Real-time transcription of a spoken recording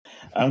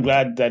I'm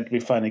glad that we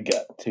finally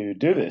got to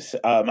do this.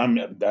 I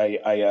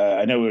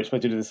know we were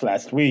supposed to do this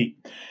last week,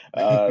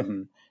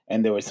 and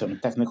there were some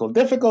technical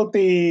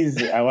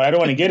difficulties. I don't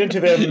want to get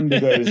into them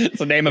because it's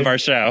the name of our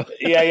show.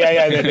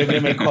 Yeah. They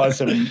may cause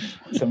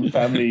some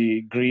family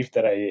grief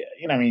that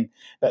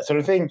that sort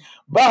of thing.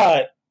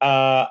 But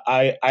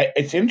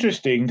it's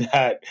interesting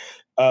that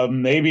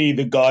maybe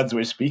the gods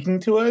were speaking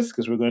to us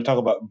because we're going to talk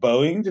about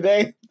Boeing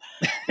today.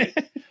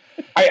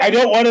 I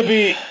don't want to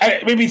be.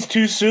 Maybe it's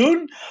too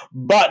soon,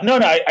 but no.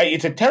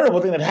 It's a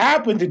terrible thing that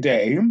happened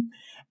today,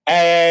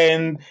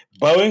 and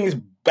Boeing is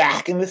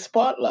back in the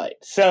spotlight.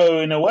 So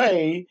in a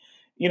way,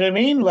 you know what I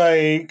mean?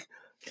 Like,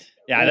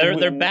 yeah,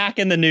 they're back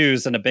in the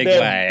news in a big way.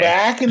 They're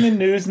back in the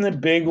news in a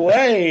big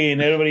way,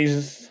 and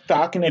everybody's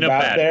talking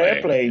about their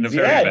airplanes. In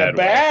a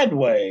bad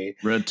way.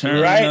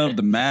 Return of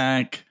the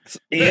Mac.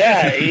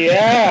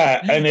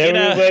 Yeah, and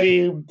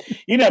everybody,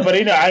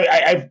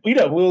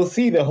 we'll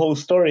see the whole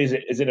story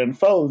as it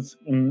unfolds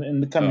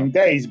in the coming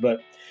days.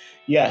 But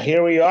yeah,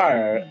 here we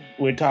are.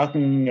 We're going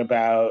to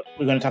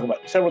talk about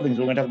several things.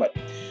 We're going to talk about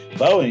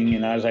Boeing,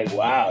 and I was like,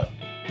 wow,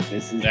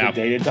 this is the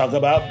day to talk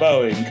about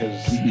Boeing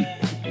because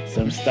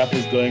some stuff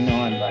is going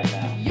on right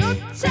now.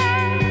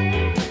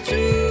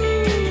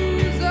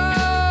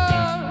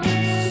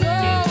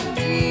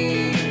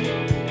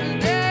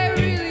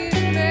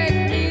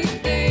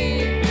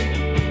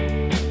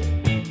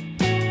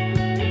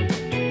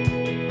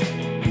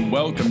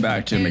 Welcome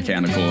back to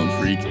Mechanical and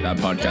Freak, that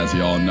podcast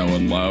you all know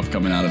and love,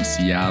 coming out of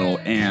Seattle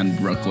and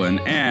Brooklyn,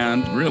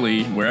 and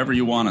really wherever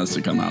you want us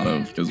to come out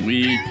of, because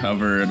we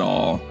cover it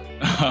all.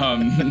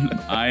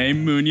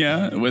 I'm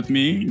Munya. With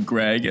me,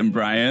 Greg and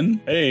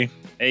Brian. Hey,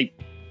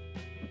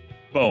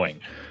 Boeing.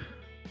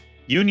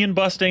 Union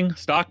busting,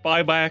 stock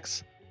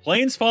buybacks,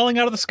 planes falling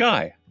out of the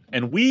sky.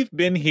 And we've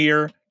been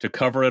here to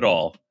cover it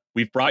all.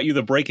 We've brought you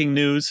the breaking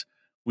news.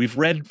 We've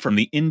read from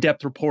the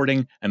in-depth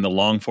reporting and the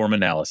long-form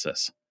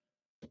analysis.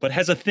 But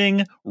has a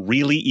thing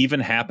really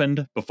even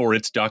happened before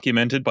it's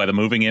documented by the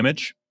moving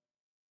image?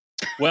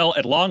 Well,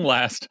 at long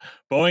last,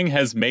 Boeing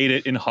has made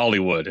it in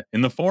Hollywood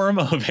in the form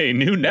of a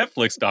new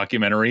Netflix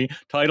documentary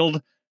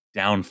titled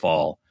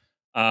Downfall.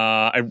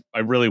 I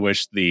really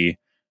wish the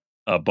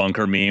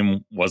bunker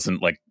meme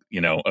wasn't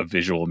a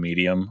visual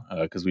medium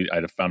because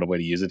I'd have found a way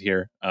to use it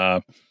here.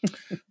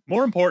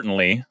 More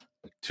importantly,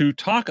 to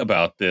talk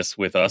about this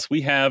with us, we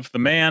have the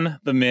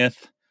man, the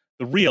myth,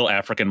 the real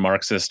African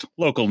Marxist,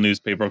 local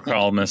newspaper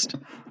columnist,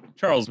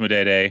 Charles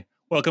Mudede.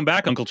 Welcome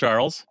back, Uncle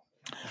Charles.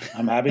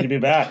 I'm happy to be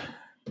back.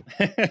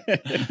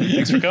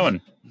 Thanks for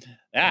coming.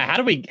 Yeah, how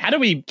do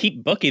we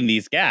keep booking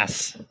these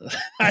guests?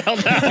 I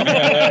don't know.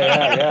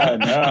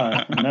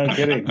 Yeah. No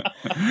kidding.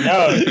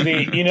 No,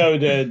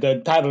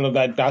 the title of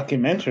that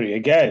documentary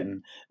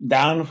again,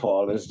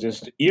 Downfall, is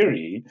just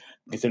eerie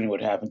considering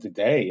what happened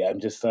today. I'm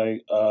just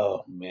like,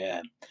 oh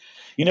man.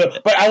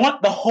 But I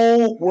want the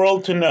whole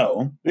world to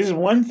know, this is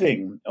one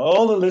thing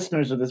all the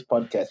listeners of this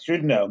podcast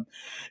should know.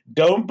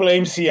 Don't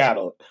blame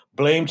Seattle.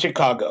 Blame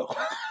Chicago.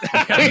 We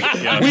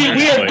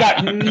have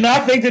got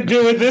nothing to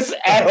do with this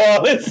at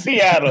all in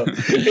Seattle.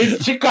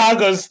 It's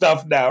Chicago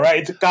stuff now, right?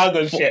 It's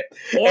Chicago shit.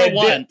 For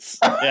once.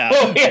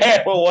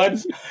 For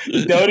once.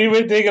 Don't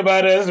even think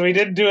about us. We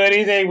didn't do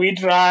anything. We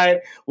tried.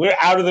 We're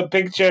out of the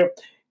picture.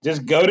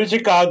 Just go to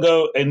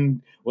Chicago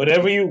and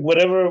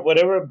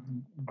whatever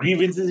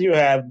grievances you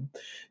have,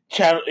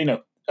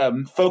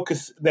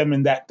 focus them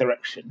in that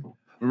direction.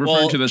 We're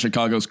referring to the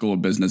Chicago School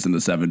of Business in the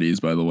 70s,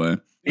 by the way.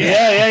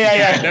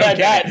 Yeah.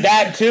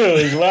 that too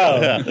as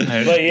well.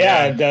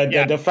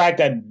 But the fact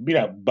that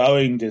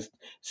Boeing just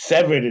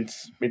severed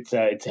its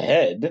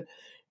head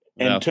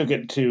and took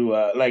it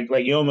to like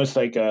you almost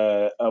like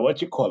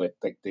what you call it,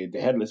 like the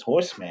headless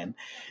horseman,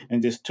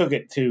 and just took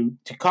it to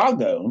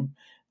Chicago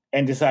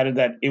and decided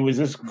that it was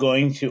just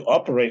going to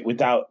operate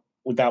without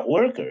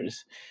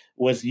workers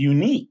was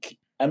unique.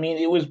 I mean,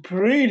 it was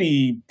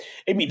pretty.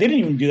 I mean, they didn't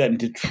even do that in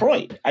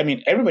Detroit. I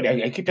mean,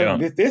 everybody. I keep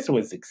telling you, this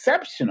was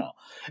exceptional.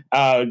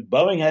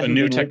 Boeing has a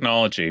new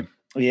technology.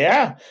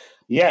 Yeah.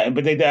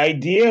 But the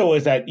idea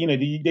was that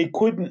they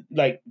couldn't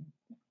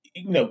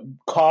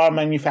car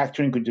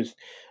manufacturing could just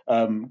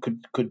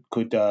could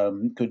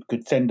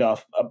send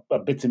off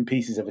bits and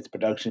pieces of its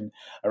production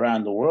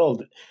around the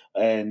world,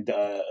 and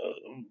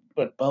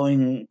but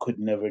Boeing could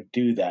never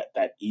do that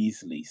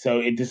easily. So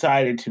it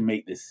decided to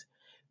make this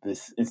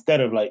instead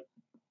of like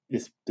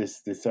this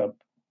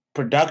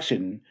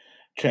production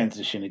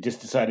transition. It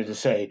just decided to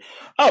say,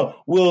 "Oh,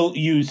 we'll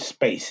use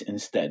space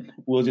instead.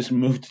 We'll just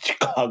move to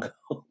Chicago."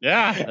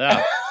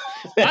 Yeah.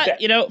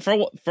 But,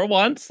 for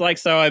once,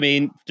 I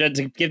mean,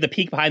 to give the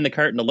peek behind the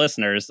curtain to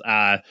listeners,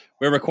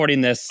 we're recording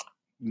this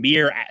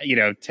mere,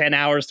 10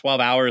 hours, 12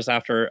 hours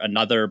after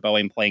another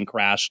Boeing plane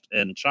crashed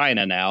in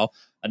China now.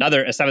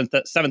 Another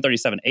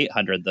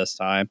 737-800 this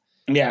time.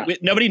 Yeah.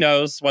 Nobody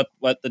knows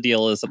what the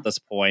deal is at this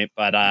point,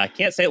 but I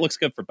can't say it looks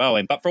good for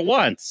Boeing. But for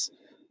once,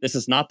 this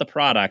is not the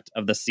product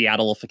of the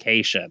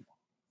Seattleification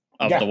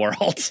of the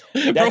world.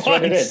 That's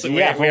what it is.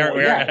 We're out of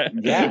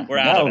it.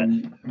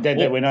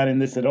 That we're not in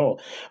this at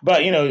all.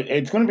 But,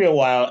 it's going to be a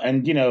while.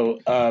 And,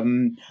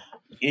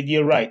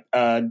 you're right.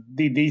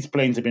 These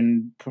planes have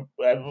been,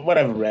 what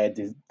I've read,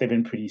 they've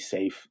been pretty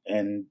safe.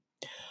 And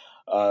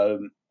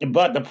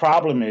but the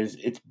problem is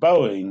it's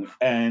Boeing,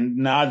 and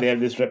now they have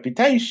this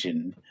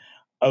reputation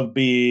of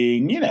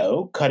being,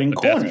 cutting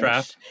corners. Death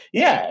trap.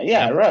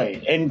 Yeah,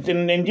 right. And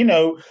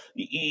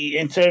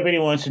so everybody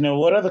wants to know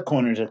what other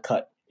corners are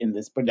cut in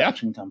this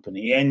production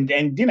company. And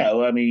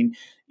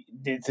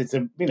it's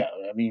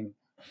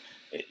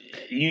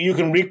you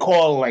can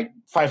recall like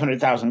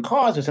 500,000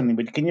 cars or something,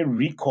 but can you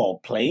recall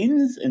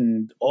planes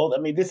and all?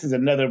 This is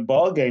another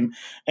ball game.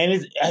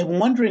 And I'm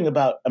wondering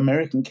about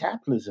American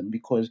capitalism,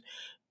 because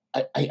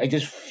I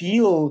just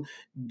feel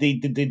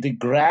the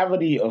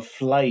gravity of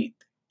flight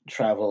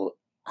travel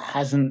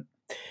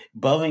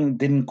Boeing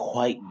didn't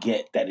quite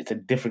get that it's a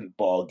different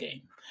ball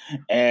game.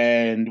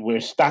 And we're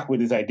stuck with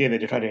this idea that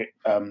they're trying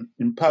to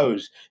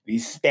impose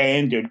these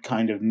standard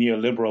kind of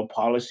neoliberal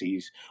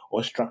policies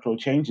or structural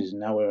changes.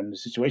 And now we're in a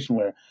situation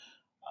where,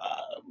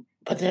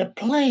 but they're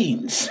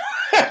planes.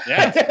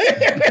 Yeah.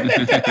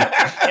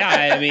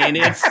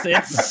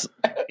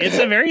 It's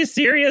a very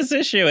serious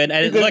issue. And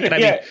look,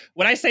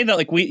 when I say that,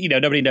 like,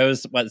 nobody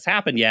knows what's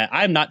happened yet,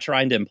 I'm not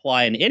trying to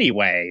imply in any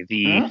way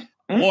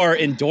or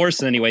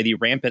endorse in any way the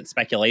rampant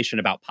speculation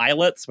about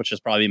pilots, which has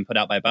probably been put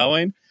out by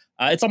Boeing.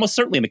 It's almost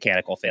certainly a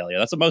mechanical failure.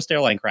 That's what most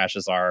airline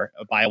crashes are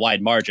by a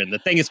wide margin. The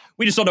thing is,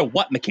 we just don't know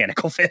what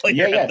mechanical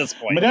failure at this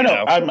point. But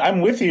no,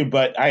 I'm with you,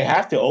 but I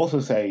have to also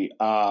say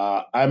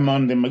I'm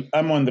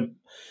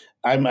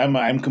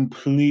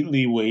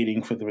completely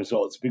waiting for the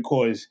results,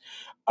 because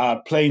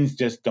planes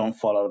just don't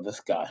fall out of the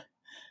sky.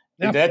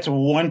 Yeah. That's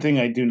one thing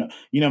I do know.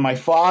 My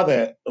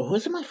father,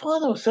 was it my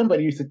father or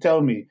somebody used to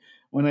tell me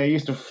when I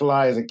used to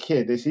fly as a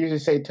kid? They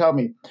used to tell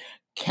me,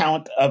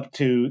 count up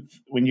to,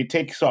 when you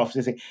take off,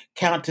 they say,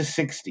 count to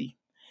 60.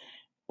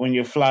 When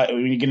you get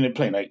in a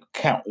plane, like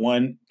count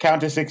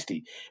to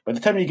 60. By the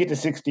time you get to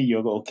 60,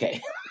 you'll go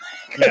okay.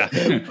 Yeah.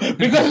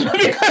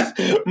 because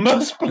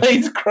most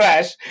planes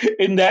crash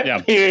in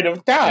that period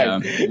of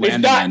time. Yeah. It's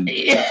not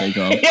take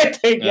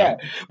off.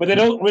 But they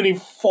don't really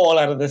fall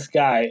out of the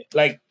sky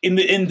like in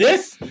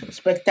this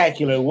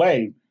spectacular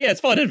way. Yeah, it's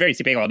fallen in a very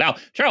steep angle. Now,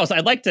 Charles,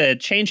 I'd like to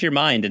change your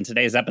mind in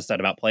today's episode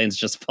about planes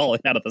just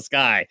falling out of the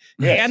sky.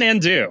 Yes. Can and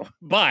do,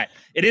 but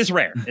it is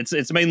rare.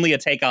 It's mainly a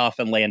takeoff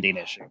and landing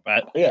issue.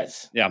 But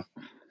yes, yeah.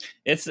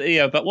 It's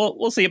but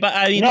we'll see. But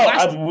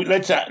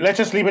let's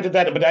just leave it at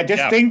that. But I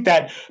just think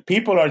that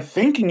people are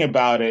thinking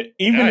about it,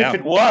 even if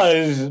it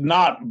was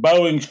not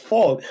Boeing's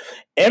fault.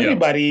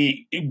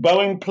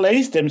 Boeing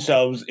placed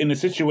themselves in a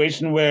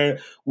situation where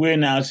we're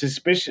now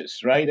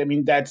suspicious, right?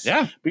 That's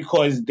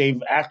because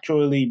they've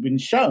actually been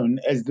shown,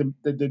 as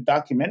the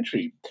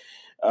documentary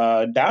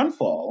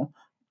Downfall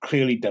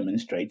clearly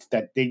demonstrates,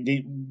 that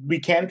we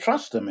can't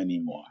trust them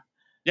anymore.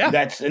 Yeah,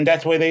 that's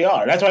where they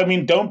are. That's why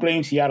don't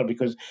blame Seattle,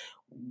 because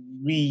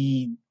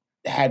we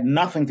had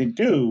nothing to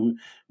do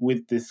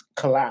with this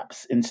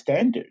collapse in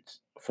standards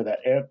for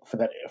that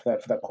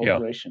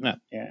corporation.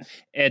 Yeah.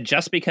 And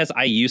just because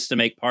I used to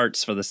make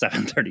parts for the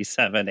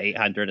 737,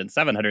 800, and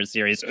 700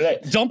 series,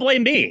 don't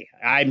blame me.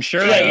 I'm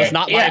sure it was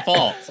not my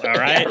fault. All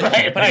right,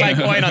 putting my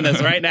coin on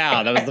this right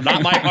now. That was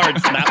not my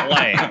parts in that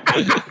plane.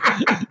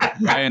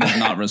 Brian is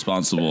not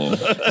responsible.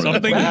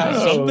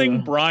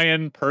 Something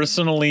Brian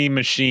personally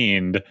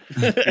machined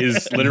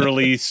is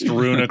literally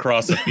strewn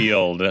across the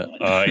field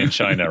in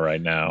China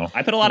right now.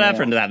 I put a lot of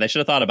effort into that. They should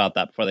have thought about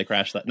that before they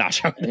crashed that. No,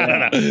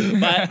 no.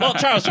 But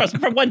Charles,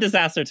 from one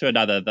disaster to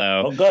another,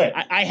 though, good.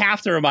 I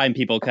have to remind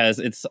people, because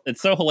it's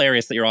so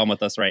hilarious that you're on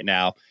with us right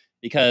now,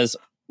 because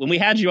when we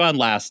had you on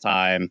last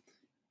time,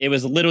 it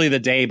was literally the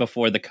day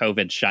before the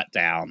COVID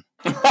shutdown.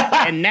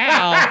 And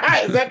now...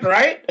 Is that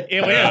right?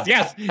 It was,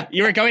 yes.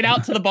 You were going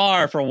out to the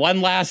bar for one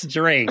last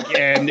drink,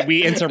 and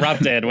we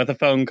interrupted with a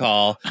phone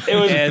call. It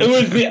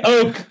was the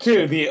Oak,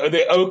 too.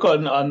 The Oak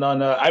on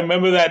I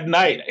remember that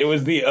night. It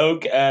was the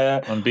Oak...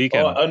 on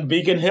Beacon. On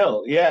Beacon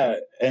Hill, yeah.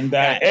 And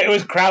it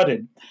was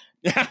crowded.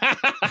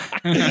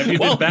 Have you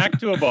been back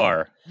to a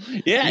bar?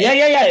 Yeah.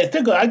 It's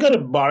still good. I go to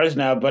bars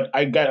now, but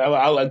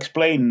I'll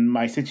explain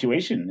my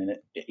situation in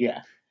it.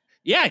 Yeah.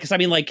 Yeah, because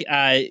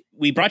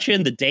we brought you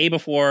in the day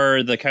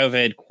before the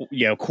COVID,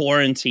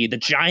 quarantine, the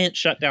giant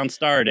shutdown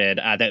started.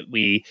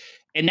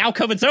 And now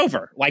COVID's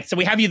over. So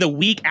we have you the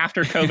week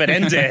after COVID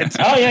ended.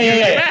 Oh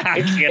yeah.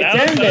 It's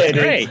ended. So it's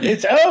great.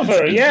 It's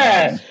over.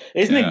 Yeah,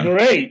 isn't it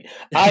great?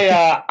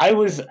 I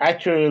was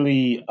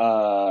actually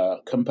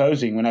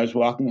composing when I was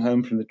walking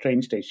home from the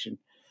train station.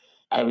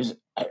 I was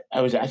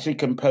actually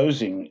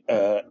composing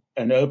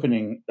an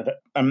opening.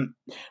 I'm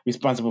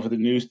responsible for the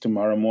news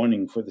tomorrow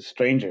morning for The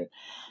Stranger.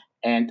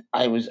 And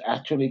I was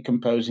actually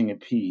composing a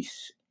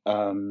piece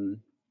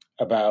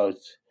about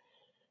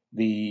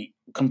the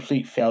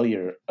complete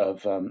failure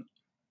of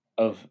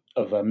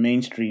a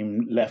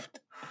mainstream left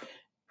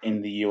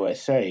in the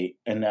USA,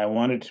 and I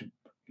wanted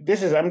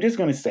I'm just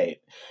going to say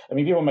it. I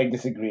mean, people might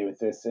disagree with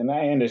this, and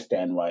I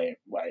understand why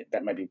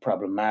that might be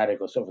problematic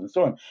or so forth and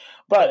so on.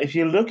 But if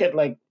you look at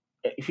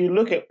if you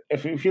look at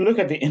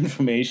the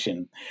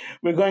information,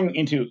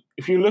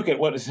 if you look at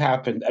what has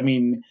happened, I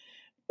mean,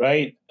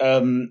 right?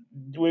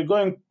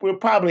 We're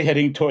probably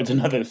heading towards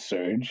another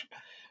surge,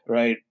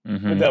 right?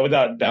 Mm-hmm.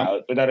 Without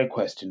doubt, without a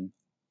question.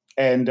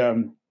 And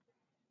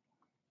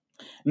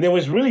there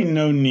was really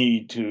no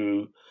need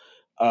to,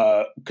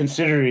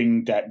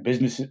 considering that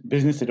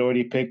business had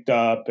already picked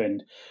up,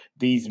 and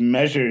these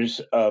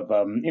measures of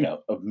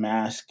of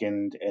mask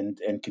and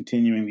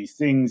continuing these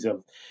things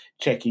of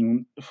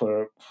checking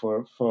for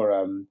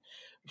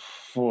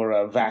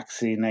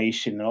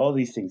vaccination and all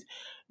these things,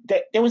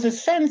 that there was a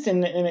sense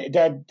in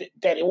that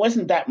it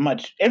wasn't that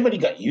much. Everybody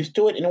got used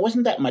to it, and it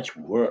wasn't that much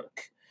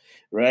work,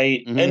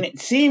 right? Mm-hmm. And it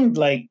seemed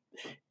like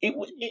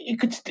it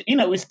could,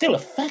 it was still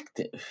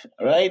effective,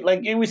 right?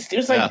 Like it was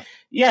like,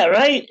 yeah,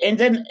 right. And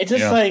then it's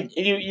just like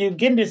you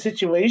get into a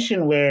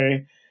situation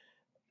where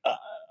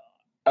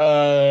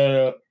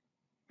there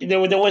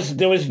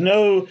was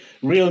no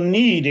real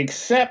need,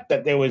 except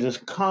that there was this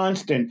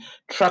constant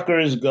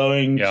truckers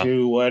going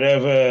to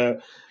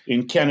whatever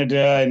in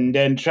Canada, and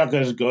then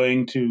truckers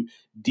going to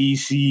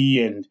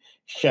DC and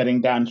shutting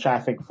down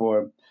traffic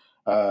for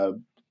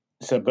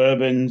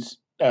suburban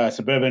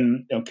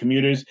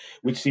commuters,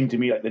 which seemed to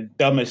me like the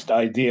dumbest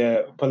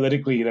idea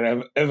politically that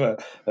I've ever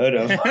heard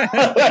of.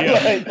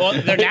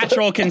 Well, their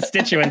natural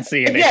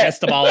constituency, and they pissed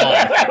them all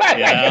off.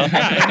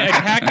 And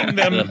attacking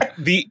them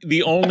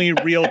the only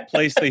real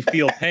place they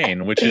feel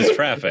pain, which is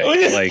traffic.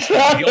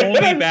 The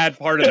only bad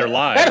part of their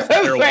lives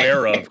that they're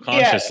aware of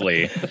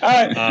consciously is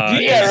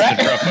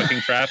the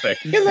fucking traffic.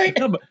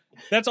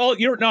 That's all.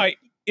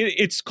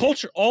 It's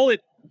culture. All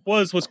it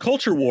was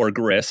culture war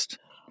grist.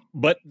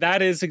 But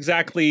that is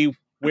exactly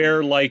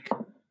where,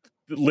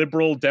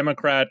 liberal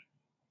Democrat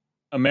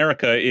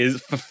America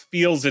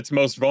feels it's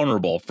most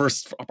vulnerable.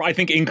 First, I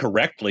think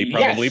incorrectly,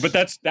 probably, but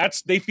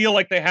that's they feel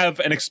like they have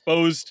an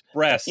exposed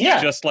breast,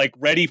 just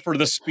ready for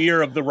the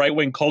spear of the right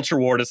wing culture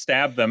war to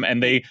stab them,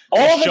 and they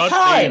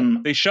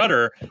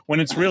shudder when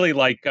it's really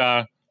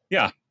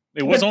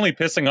it was only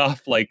pissing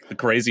off the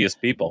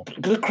craziest people.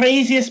 The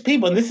craziest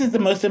people. And this is the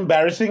most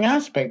embarrassing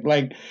aspect.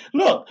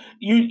 Look,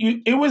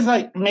 it was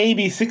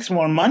maybe 6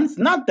 more months,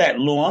 not that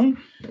long.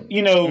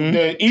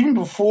 Even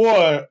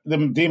before the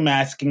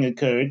demasking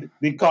occurred,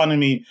 the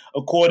economy,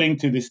 according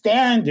to the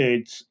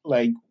standards,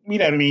 of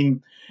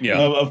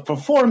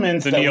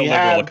performance, the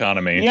neoliberal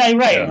economy.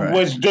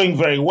 Was doing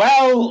very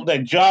well. The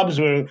jobs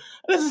were.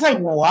 This is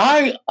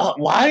why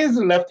is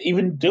the left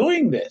even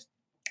doing this?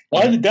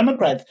 Why are the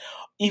Democrats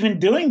even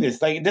doing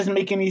this? It doesn't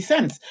make any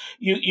sense.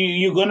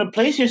 You're going to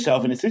place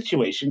yourself in a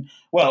situation.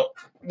 Well,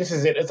 this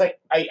is it. It's I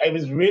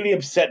was really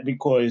upset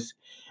because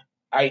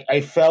I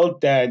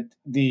felt that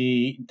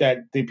the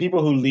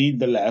people who lead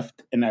the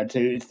left, and I'd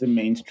say it's the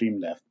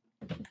mainstream left,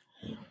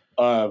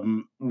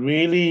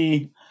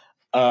 really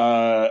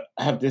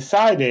have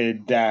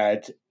decided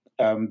that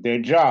their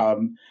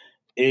job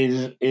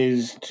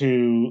is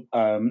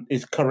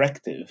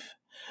corrective.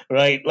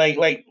 Right,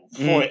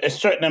 for a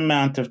certain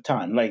amount of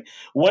time.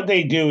 What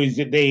they do is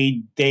that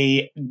they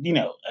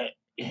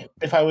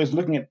if I was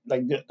looking at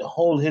the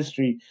whole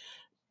history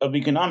of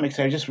economics,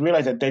 I just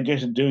realized that they're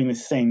just doing the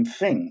same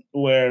thing,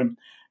 where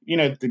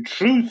the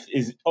truth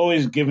is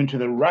always given to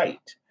the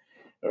right.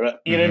 Right?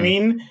 You know what I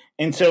mean?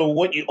 And so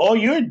all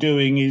you're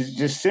doing is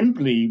just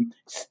simply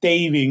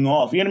staving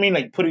off. You know what I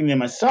mean? Putting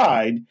them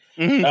aside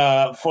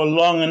for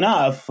long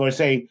enough for,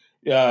 say,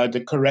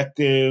 the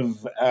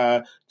corrective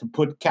to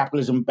put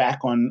capitalism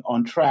back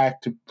on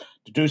track to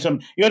do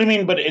some, you know what I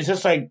mean? But it's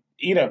just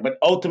but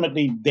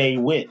ultimately they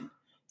win.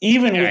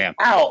 Even in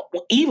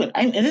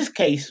this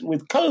case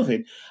with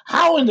COVID,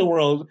 how in the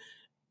world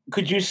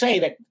could you say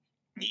that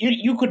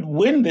you could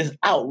win this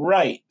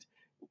outright?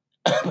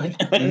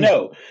 but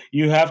no,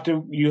 you have to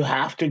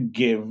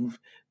give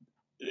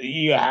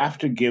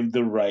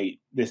the right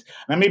this.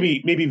 Now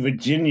maybe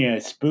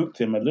Virginia spooked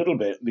them a little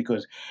bit,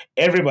 because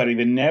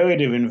the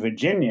narrative in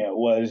Virginia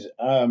was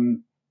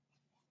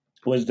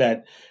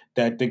that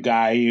the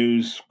guy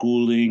who's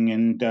schooling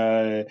and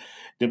the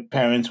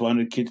parents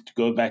wanted kids to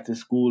go back to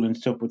school and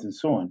so forth and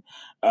so on.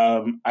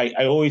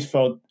 I always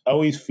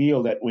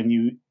feel that when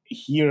you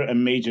hear a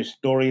major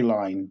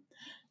storyline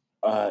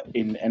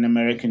in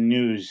American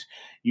news,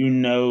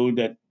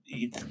 that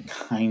it's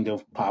kind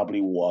of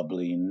probably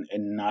wobbly and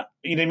not,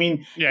 you know what I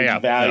mean?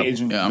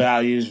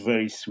 Value is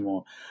very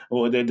small.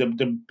 Or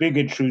the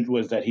bigger truth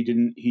was that he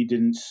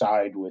didn't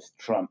side with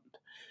Trump,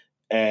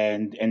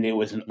 and it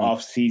was an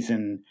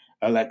off-season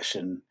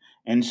election,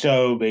 and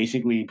so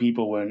basically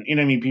people were,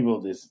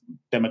 this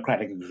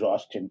democratic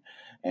exhaustion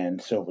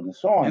and so forth and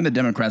so on. And the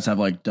Democrats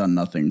have done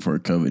nothing for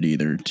COVID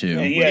either, too.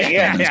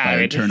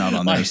 Inspired turnout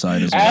on their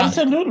side as well.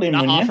 Absolutely,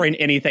 not offering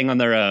anything on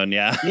their own.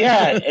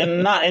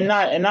 and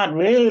not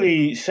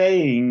really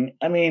saying.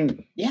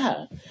 And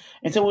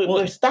so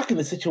we're stuck in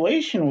a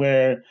situation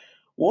where,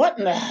 what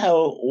in the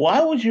hell?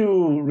 Why would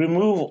you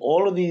remove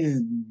all of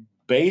these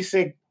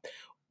basic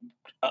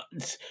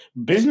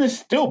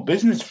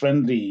business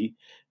friendly,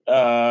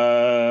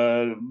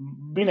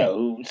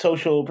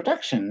 social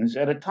protections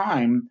at a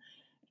time.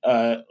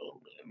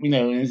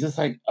 It's just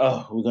like,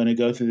 oh, we're going to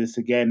go through this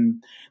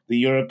again. The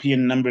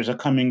European numbers are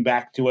coming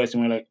back to us,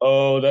 and we're like,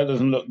 oh, that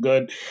doesn't look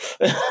good.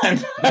 Like, you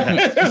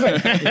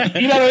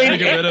know what I mean?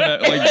 Get rid of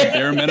it, like the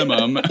bare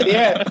minimum.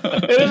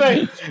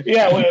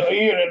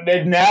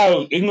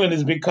 Now England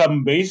has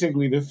become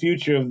basically the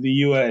future of the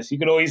U.S. You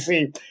can always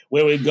see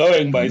where we're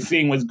going by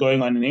seeing what's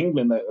going on in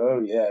England. Like, oh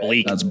yeah,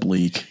 bleak. That's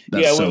bleak.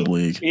 That's so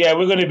bleak. Yeah,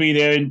 we're going to be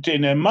there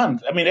in a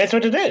month. I mean, that's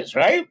what it is,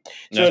 right?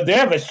 So they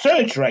have a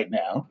surge right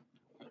now.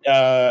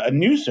 A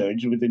new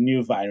surge with a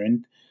new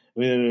variant,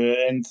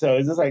 and so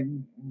it's just like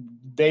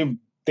they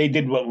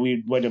did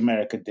what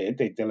America did.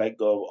 They let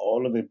go of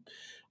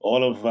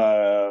all of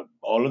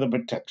the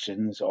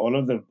protections, all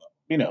of the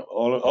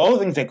all the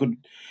things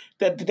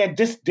that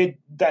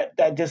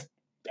just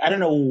I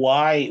don't know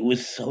why it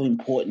was so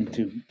important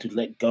to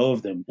let go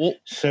of them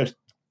so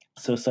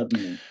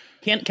suddenly.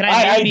 Can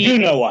I do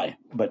know why,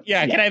 but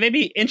can I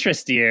maybe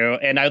interest you?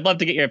 And I'd love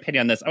to get your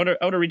opinion on this. I want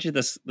to read you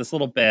this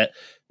little bit.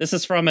 This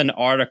is from an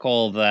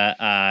article that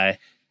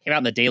came out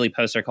in the Daily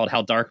Poster called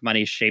 "How Dark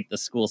Money Shaped the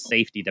School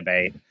Safety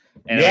Debate."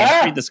 And I'll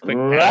just read this quick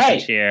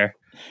passage here.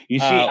 You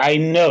see, I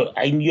know,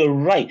 and you're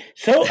right.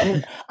 So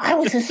I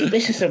was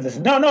suspicious of this.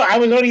 No, I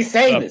was already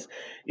saying this.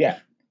 Yeah.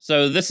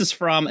 So this is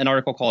from an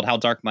article called "How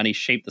Dark Money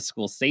Shaped the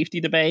School Safety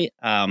Debate."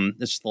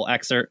 This is a little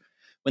excerpt.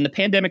 When the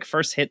pandemic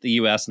first hit the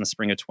U.S. in the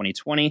spring of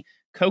 2020,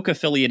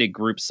 Koch-affiliated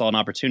groups saw an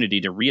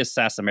opportunity to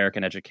reassess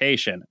American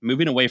education,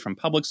 moving away from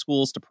public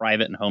schools to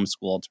private and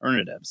homeschool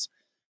alternatives.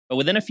 But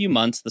within a few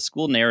months, the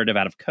school narrative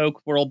out of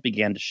Koch world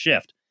began to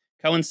shift,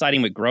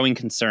 coinciding with growing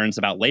concerns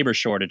about labor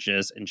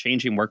shortages and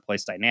changing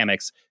workplace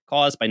dynamics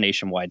caused by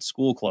nationwide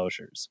school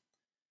closures.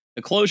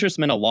 The closures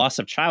meant a loss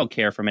of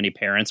childcare for many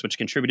parents, which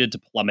contributed to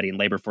plummeting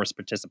labor force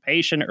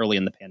participation early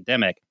in the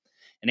pandemic.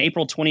 An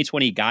April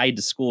 2020 guide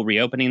to school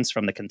reopenings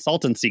from the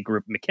consultancy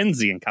group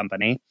McKinsey &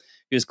 Company,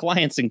 whose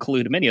clients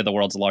include many of the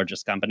world's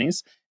largest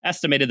companies,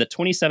 estimated that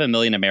 27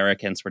 million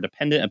Americans were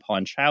dependent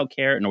upon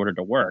childcare in order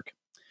to work.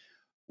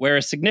 Where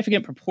a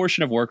significant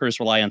proportion of workers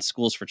rely on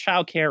schools for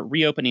childcare,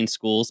 reopening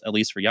schools, at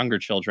least for younger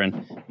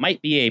children,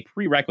 might be a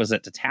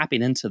prerequisite to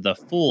tapping into the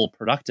full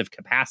productive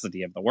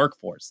capacity of the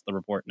workforce, the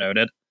report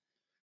noted.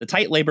 The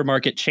tight labor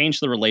market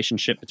changed the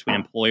relationship between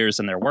employers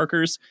and their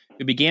workers,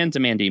 who began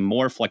demanding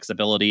more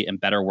flexibility and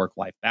better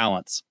work-life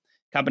balance.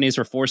 Companies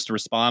were forced to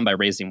respond by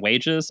raising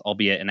wages,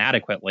 albeit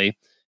inadequately,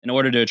 in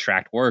order to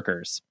attract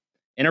workers.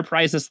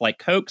 Enterprises like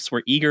Koch's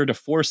were eager to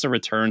force a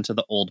return to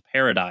the old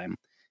paradigm.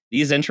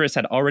 These interests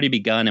had already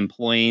begun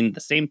employing the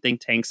same think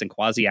tanks and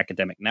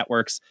quasi-academic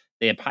networks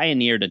they had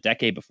pioneered a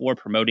decade before,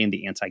 promoting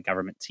the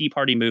anti-government Tea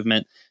Party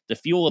movement to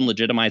fuel and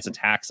legitimize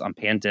attacks on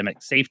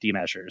pandemic safety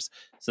measures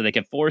so they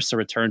could force a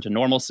return to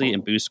normalcy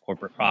and boost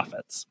corporate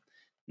profits.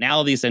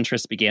 Now these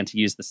interests began to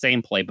use the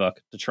same playbook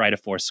to try to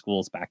force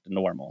schools back to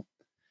normal.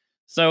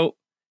 So,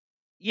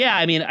 yeah,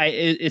 I mean,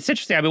 it's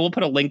interesting. I mean, we'll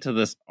put a link to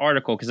this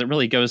article because it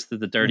really goes through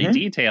the dirty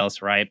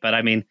details, right? But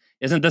I mean,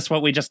 isn't this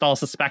what we just all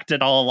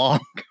suspected all along,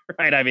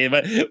 right? I mean,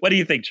 but what do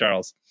you think,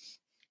 Charles?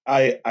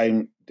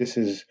 This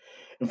is,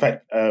 in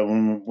fact,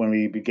 when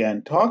we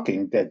began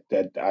talking,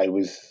 that I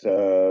was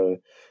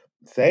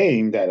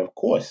saying that, of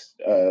course,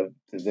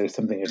 there's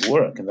something at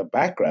work in the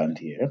background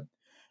here.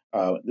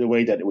 The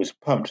way that it was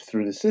pumped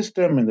through the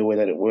system and the way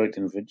that it worked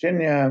in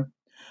Virginia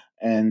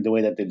and the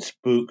way that it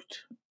spooked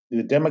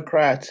the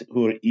Democrats,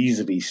 who are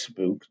easily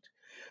spooked.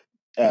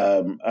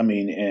 I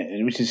mean,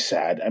 and which is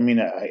sad. I mean,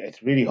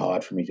 it's really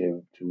hard for me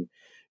to.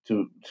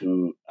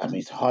 I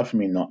mean, it's hard for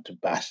me not to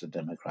bash the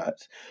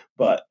Democrats,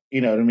 but you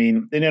know what I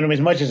mean. You know what I mean.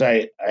 As much as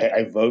I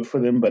vote for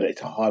them, but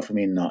it's hard for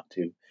me not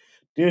to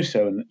do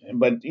so.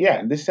 But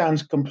yeah, this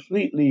sounds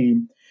completely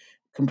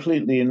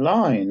in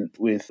line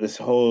with this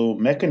whole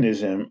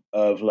mechanism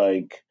of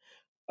like,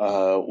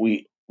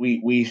 we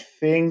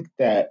think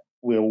that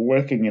we're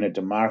working in a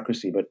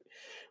democracy, but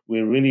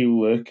we're really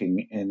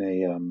working in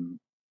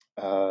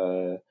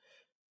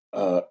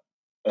a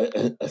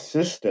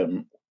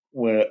system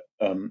where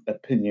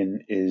opinion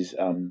is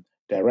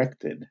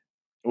directed,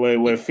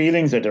 where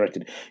feelings are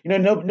directed. You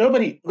know,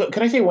 nobody. Look,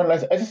 can I say one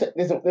last?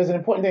 There's an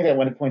important thing that I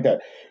want to point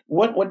out.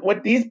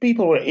 What these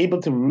people were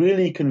able to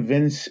really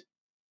convince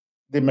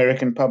the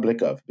American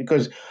public of,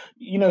 because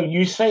you know,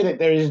 you say that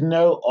there is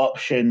no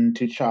option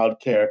to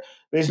childcare.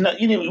 There's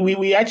not, you know,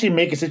 we actually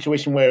make a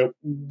situation where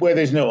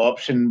there's no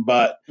option,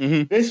 but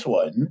this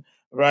one,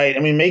 right? I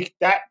mean, make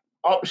that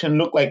option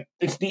look like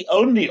it's the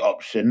only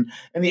option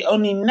and the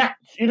only you know what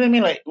I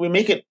mean? Like we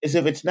make it as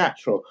if it's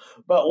natural.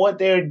 But what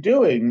they're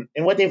doing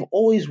and what they've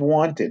always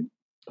wanted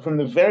from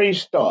the very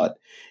start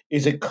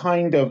is a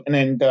kind of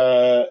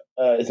a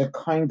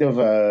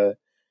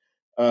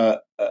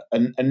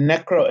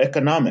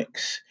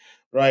necroeconomics,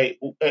 right?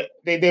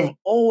 They've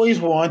always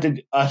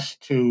wanted us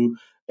to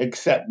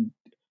accept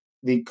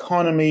the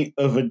economy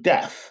over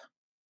death,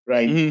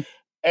 right?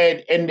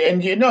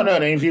 And you know,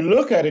 if you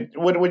look at it,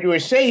 what you were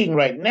saying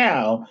right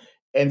now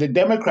and the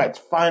Democrats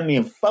finally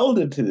have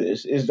folded to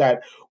this, is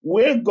that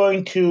we're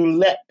going to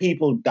let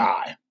people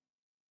die.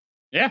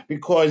 Yeah.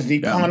 Because the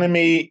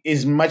economy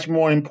is much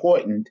more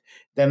important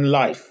than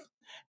life.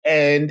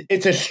 And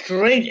it's a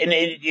strange,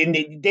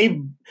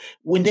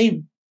 when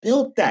they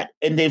built that,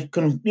 and they've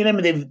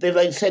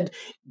like said,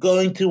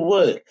 going to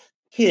work,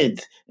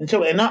 kids, and so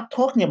they're not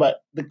talking about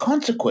the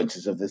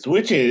consequences of this,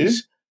 which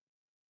is,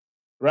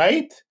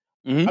 right?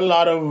 Mm-hmm. A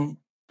lot of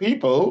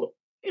people,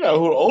 who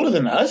are older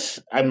than us,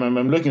 I'm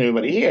looking at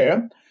everybody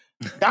here,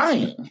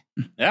 dying.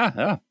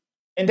 Yeah.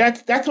 And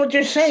that's what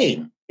you're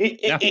saying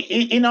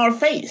in our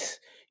face.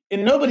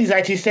 And nobody's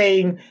actually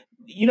saying,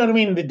 you know what I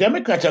mean? The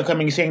Democrats are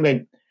coming saying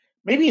that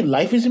maybe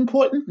life is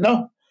important.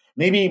 No,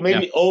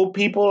 maybe old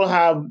people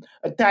have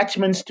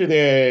attachments to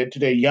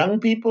their young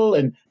people,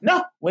 and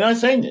no, we're not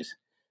saying this.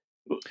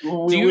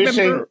 We're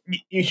saying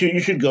you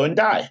should go and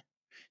die.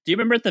 Do you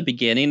remember at the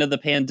beginning of the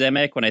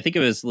pandemic when I think it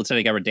was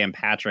Lieutenant Governor Dan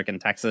Patrick in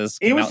Texas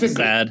came out and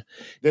said,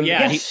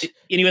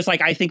 he was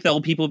like, I think the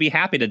old people will be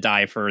happy to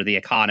die for the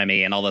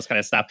economy and all this kind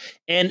of stuff.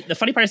 And the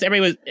funny part is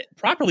everybody was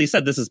properly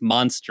said this is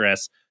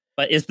monstrous.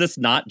 But is this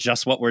not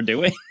just what we're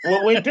doing?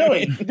 What we're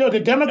doing. No,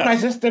 the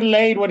Democrats just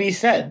delayed what he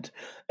said.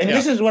 And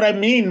this is what I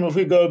mean if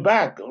we go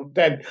back,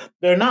 that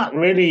they're not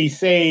really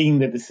saying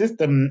that the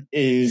system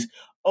is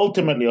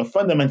ultimately or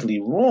fundamentally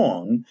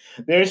wrong.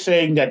 They're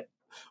saying that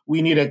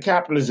we need a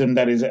capitalism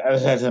that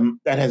has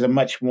a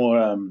much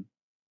more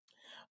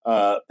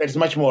that's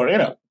much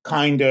more,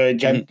 kinder,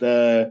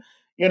 gentler,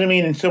 you know what I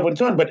mean, and so on and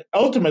so on. But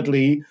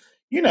ultimately,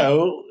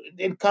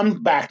 it comes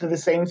back to the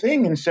same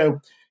thing. And so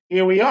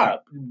here we are.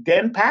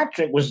 Dan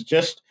Patrick was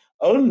just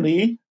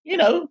only,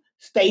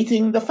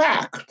 stating the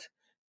fact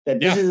that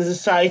this is the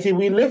society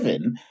we live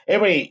in.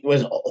 Everybody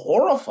was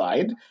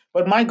horrified,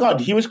 but my God,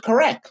 he was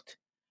correct.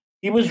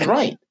 He was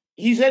right.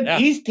 He said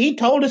he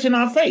told us in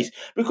our face,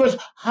 because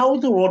how in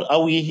the world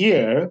are we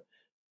here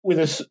with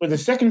a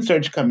second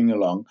surge coming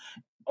along?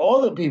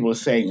 All the people are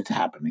saying it's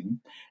happening.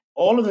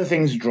 All of the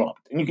things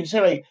dropped, and you can say,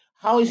 like,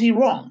 how is he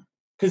wrong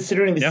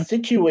considering the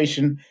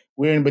situation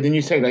we're in? But then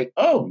you say, like,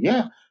 oh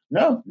yeah.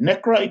 No,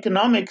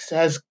 necroeconomics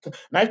has, and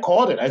I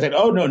called it. I said,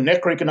 oh, no,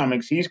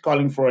 necroeconomics. He's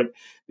calling for it.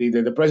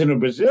 The president of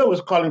Brazil was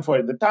calling for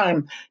it at the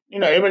time.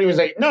 Everybody was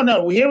like,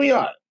 no, here we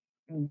are.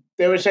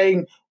 They were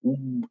saying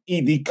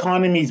the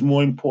economy is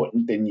more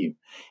important than you.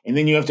 And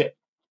then you have to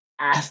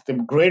ask the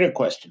greater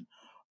question.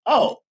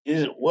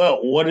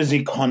 What is the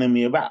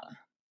economy about?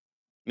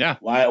 Yeah.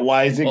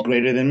 Why is it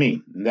greater than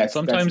me?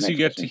 Sometimes you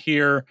get to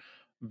hear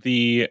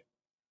the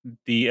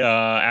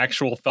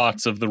actual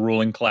thoughts of the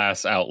ruling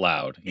class out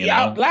loud.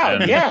 Out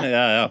loud,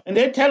 yeah. And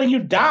they're telling you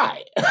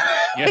die.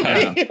 And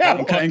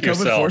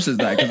COVID forces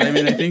that, because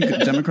I think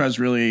Democrats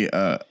really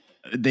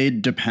they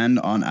depend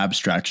on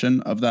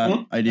abstraction of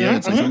that idea.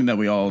 It's like something that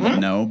we all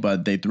know,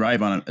 but they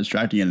thrive on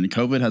abstracting it. And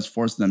COVID has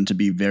forced them to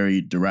be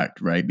very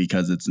direct, right?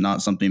 Because it's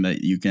not something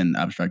that you can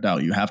abstract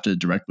out. You have to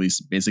directly,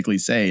 basically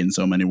say in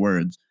so many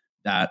words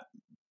that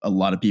a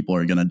lot of people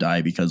are going to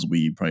die because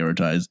we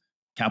prioritize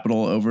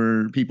capital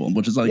over people,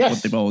 which is like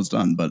what they've always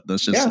done. But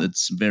that's just,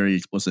 it's very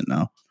explicit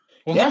now.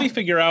 Well, let me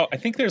figure out, I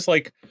think there's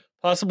like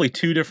possibly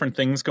two different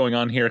things going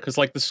on here. Cause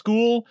like the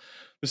school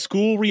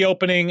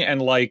reopening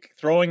and like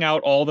throwing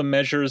out all the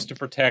measures to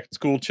protect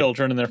school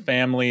children and their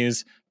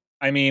families.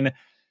 I mean,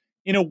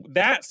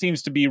 that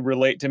seems to be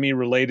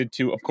related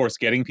to, of course,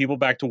 getting people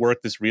back to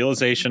work. This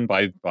realization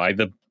by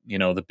the,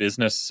 the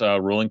business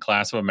ruling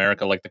class of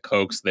America, like the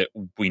Kochs, that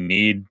we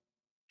need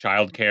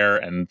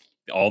childcare and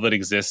all that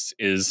exists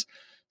is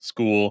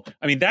school.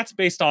 I mean, that's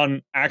based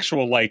on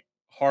actual like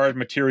hard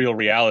material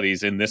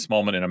realities in this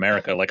moment in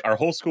America. Like our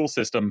whole school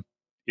system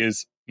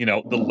is,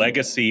 the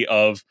legacy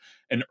of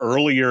an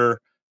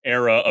earlier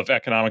era of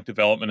economic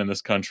development in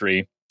this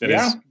country that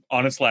is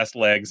on its last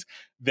legs,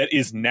 that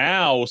is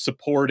now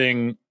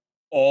supporting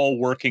all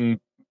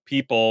working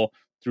people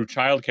through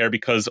childcare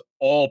because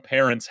all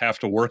parents have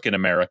to work in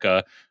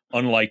America,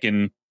 unlike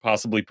in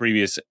possibly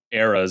previous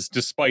eras,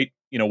 despite,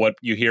 what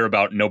you hear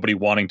about nobody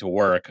wanting to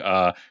work.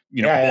 Both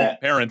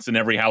parents in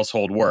every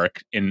household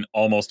work in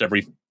almost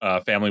every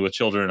family with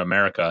children in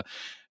America.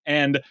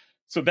 And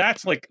so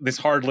that's like this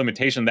hard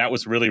limitation that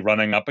was really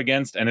running up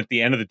against. And at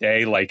the end of the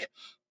day, like,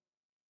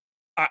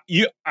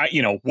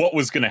 what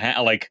was going to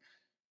happen? Like,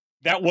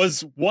 that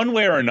was one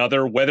way or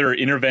another, whether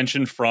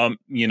intervention from,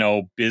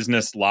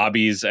 business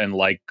lobbies and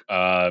like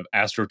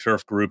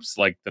AstroTurf groups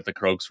like that the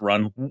Kochs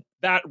run,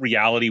 that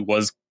reality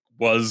was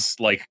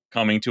like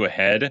coming to a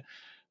head.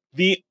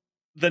 The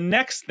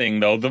next thing,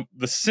 though,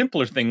 the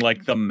simpler thing,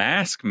 like the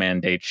mask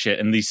mandate shit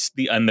and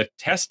the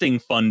testing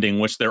funding,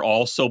 which they're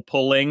also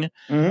pulling,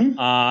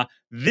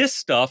 this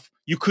stuff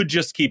you could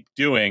just keep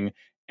doing.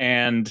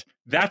 And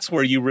that's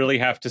where you really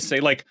have to say,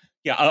 like,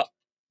 a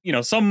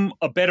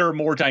better,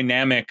 more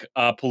dynamic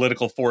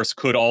political force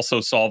could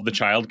also solve the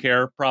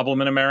childcare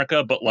problem in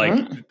America. But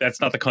like, that's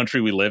not the country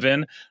we live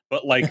in.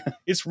 But like,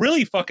 it's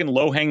really fucking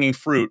low hanging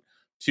fruit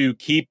to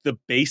keep the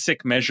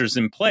basic measures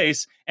in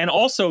place. And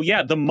also,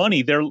 the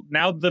money there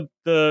now,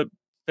 the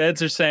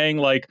feds are saying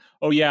like,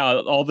 oh yeah,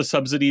 all the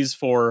subsidies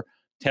for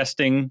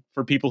testing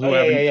for people who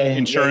have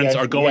insurance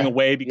are going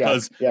away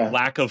because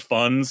lack of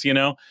funds,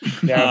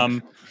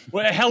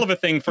 Well, a hell of a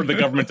thing for the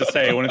government to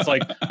say when it's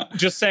like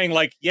just saying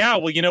like, yeah,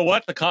 well, you know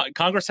what? The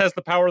Congress has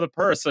the power of the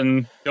purse,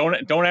 and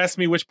don't ask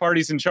me which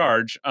party's in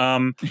charge.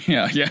 And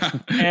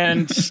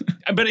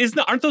but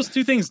aren't those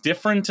two things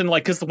different? And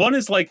like, because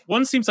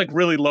one seems like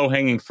really low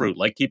hanging fruit,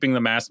 like keeping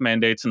the mask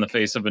mandates in the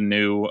face of a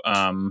new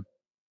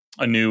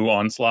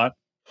onslaught.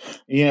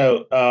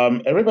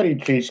 Everybody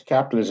treats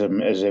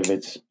capitalism as if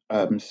it's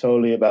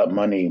solely about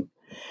money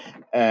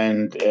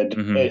and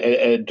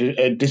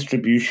a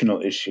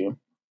distributional issue.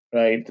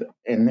 Right.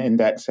 In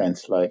that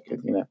sense, but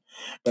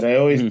I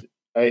always,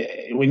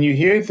 when you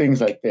hear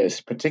things like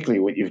this, particularly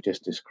what you've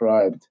just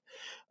described,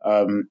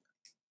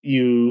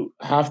 you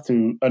have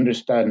to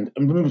understand,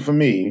 for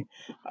me,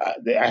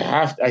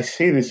 I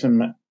see this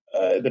from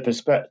the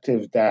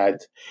perspective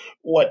that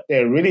what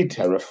they're really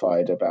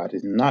terrified about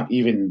is not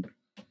even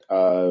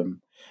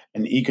an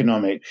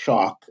economic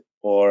shock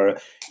or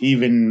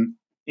even,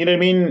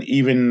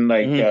 even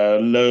like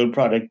low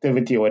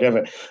productivity or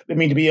whatever. I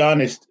mean, to be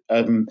honest,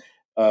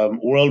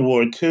 World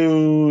War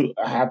II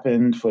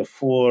happened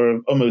for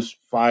almost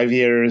 5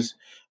 years,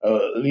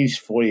 at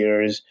least 4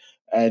 years,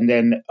 and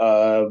then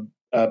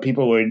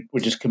people were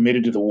just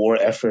committed to the war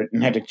effort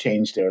and had to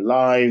change their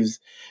lives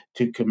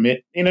to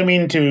commit,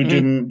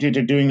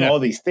 to doing all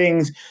these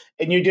things.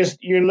 And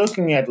you're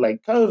looking at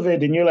like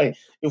COVID, and you're like,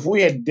 if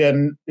we had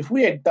done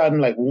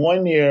like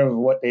 1 year of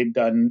what they'd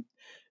done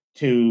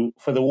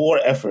for the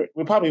war effort,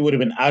 we probably would have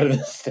been out of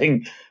this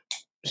thing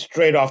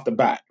straight off the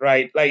bat,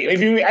 right? Like if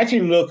you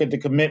actually look at the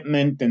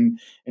commitment and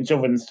so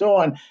forth and so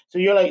on, so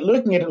you're like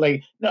looking at it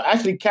like, no,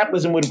 actually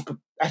capitalism would have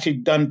actually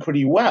done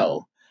pretty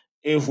well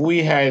if we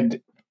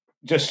had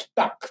just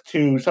stuck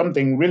to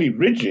something really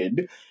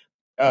rigid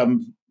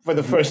for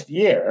the first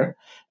year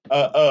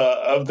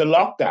of the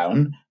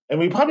lockdown, and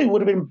we probably would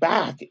have been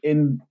back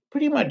in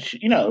pretty much,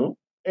 in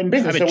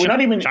business. So we're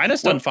not even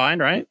China's done fine,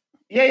 right?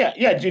 Yeah,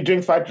 you're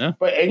doing fine. Yeah.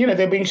 But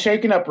they're being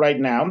shaken up right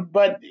now.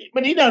 But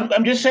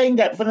I'm just saying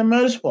that for the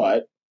most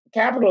part,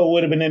 capital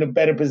would have been in a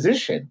better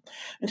position.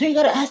 And so you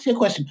got to ask your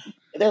question.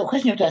 The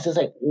question you have to ask is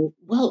like,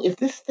 well,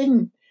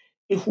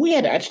 if we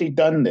had actually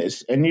done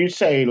this, and you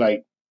say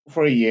like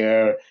for a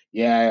year,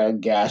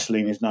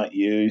 gasoline is not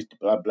used,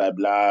 blah blah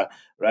blah,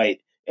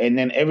 right? And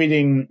then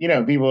everything,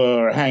 people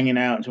are hanging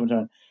out and so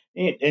on,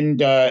 and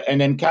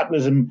then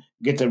capitalism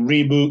gets a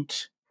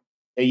reboot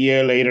a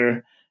year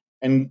later.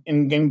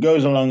 And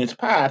goes along its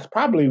path,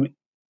 probably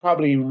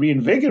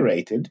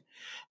reinvigorated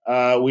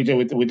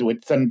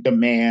with some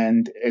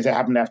demand, as it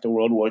happened after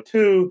World War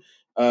II,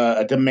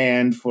 a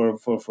demand for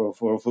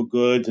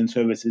goods and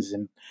services,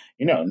 and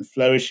and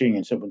flourishing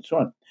and so on and so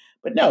on.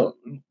 But no,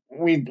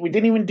 we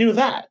didn't even do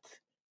that,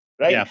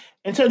 right? Yeah.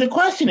 And so the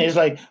question is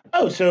like,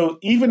 so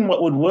even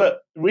what would work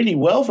really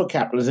well for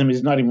capitalism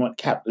is not even what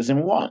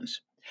capitalism wants.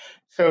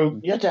 So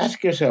you have to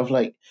ask yourself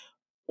like,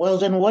 well,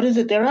 then what is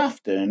it they're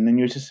after? And then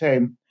you just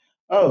say,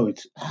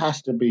 it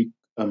has to be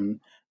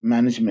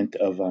management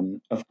of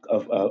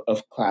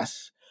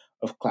class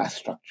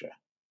structure.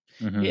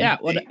 Mm-hmm. Yeah,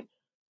 well,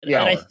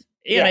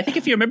 and I think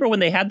if you remember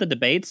when they had the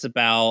debates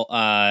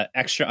about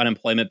extra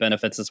unemployment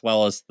benefits as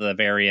well as the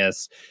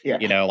various,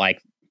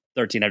 like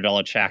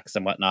 $1,300 checks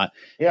and whatnot,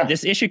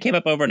 this issue came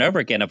up over and over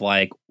again of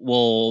like,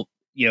 well,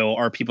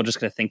 are people just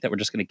going to think that we're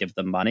just going to give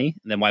them money?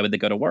 And then why would they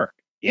go to work?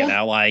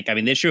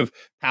 The issue of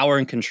power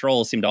and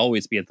control seemed to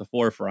always be at the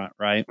forefront,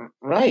 right?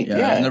 Right.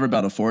 Yeah. It was never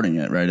about affording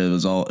it, right? It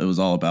was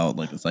all about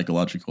like the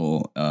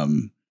psychological,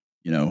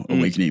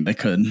 awakening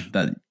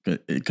that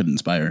it could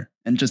inspire,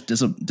 and just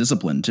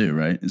discipline too,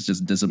 right? It's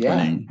just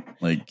disciplining,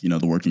 the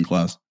working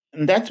class.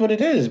 And that's what it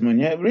is, man.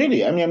 Yeah,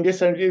 really. I mean,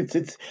 it's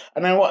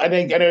and I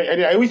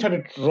always try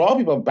to draw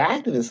people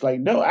back to this. Like,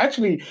 no,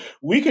 actually,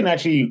 we could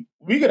actually,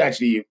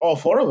 all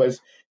four of us,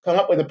 come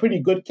up with a pretty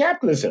good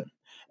capitalism.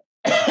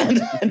 Do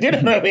you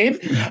know what I mean?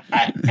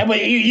 I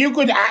mean, you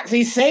could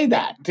actually say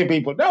that to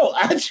people. No,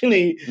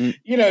 actually,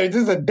 this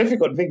is a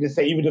difficult thing to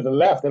say even to the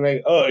left. They're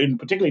like, and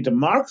particularly to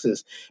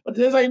Marxists. But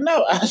they're like,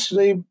 no,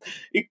 actually,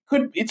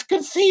 it's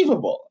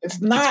conceivable.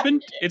 It's not.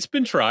 It's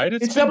been tried.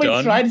 It's been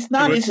tried. It's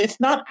not. It's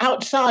not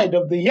outside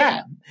of the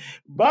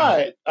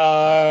but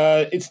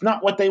it's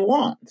not what they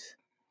want.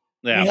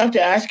 Yeah. You have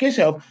to ask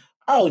yourself,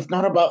 it's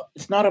not about.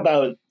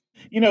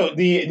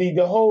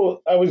 The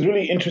whole, I was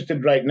really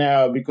interested right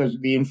now because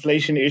the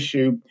inflation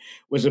issue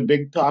was a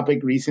big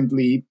topic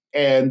recently,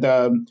 and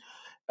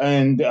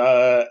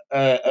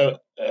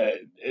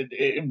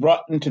it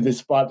brought into the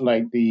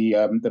spotlight the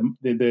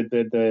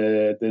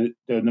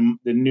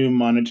new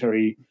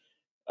monetary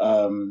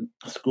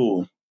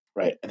school,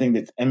 right? I think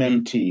that's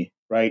MMT,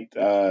 right?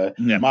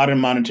 Modern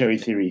monetary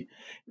theory.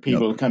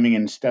 People coming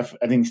in.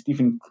 I think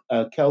Stephanie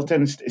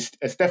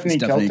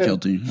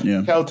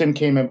Kelton. Kelton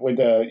came up with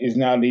is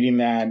now leading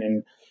that,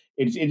 and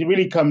it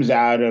really comes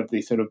out of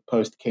the sort of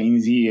post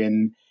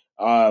Keynesian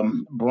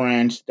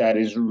branch that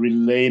is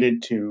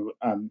related to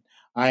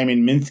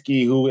Hyman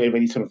Minsky, who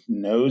everybody sort of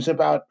knows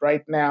about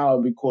right now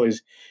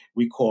because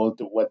we called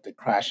what the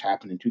crash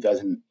happened in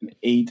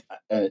 2008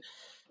 a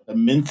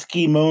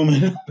Minsky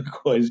moment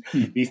because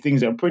these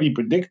things are pretty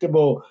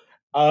predictable.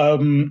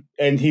 And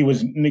he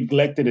was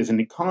neglected as an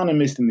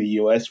economist in the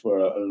U.S. for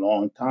a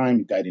long time.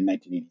 He died in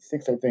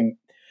 1986, I think.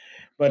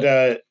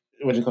 But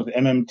what's it called? The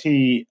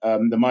MMT,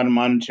 the modern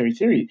monetary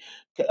theory,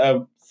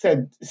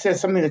 says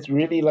something that's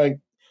really like,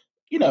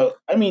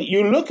 I mean,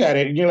 you look at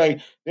it and you're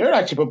like, they're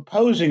actually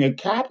proposing a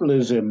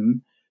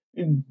capitalism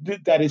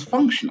that is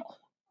functional.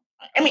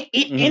 I mean,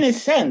 in a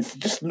sense,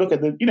 just look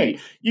at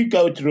you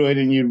go through it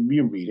and you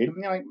read it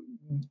and you're like,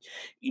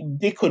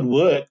 it could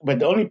work, but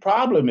the only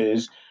problem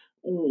is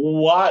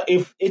why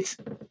if it's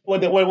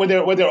what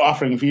they're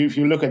offering. If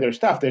you look at their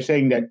stuff, they're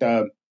saying that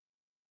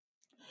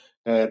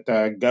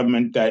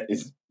government debt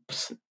is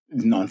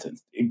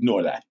nonsense.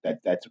 Ignore that.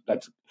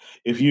 That's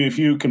if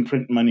you can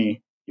print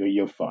money,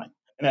 you're fine.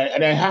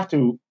 And I have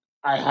to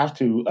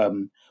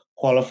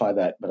qualify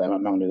that, but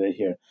I'm not going to do that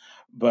here.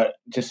 But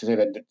just to say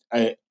that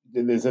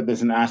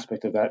there's an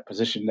aspect of that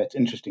position that's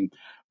interesting.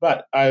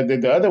 But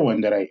the other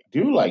one that I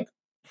do like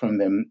from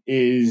them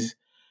is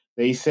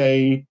they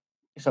say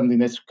something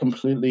that's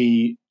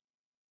completely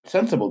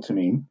sensible to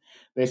me.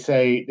 They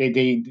say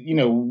they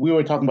we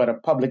were talking about a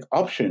public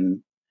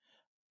option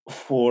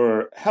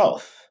for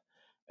health,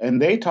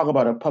 and they talk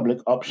about a public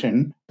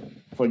option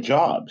for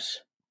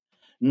jobs,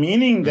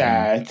 meaning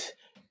that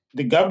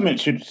the government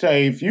should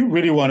say, if you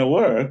really want to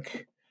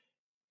work,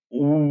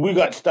 we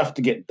got stuff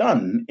to get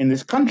done in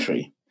this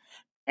country,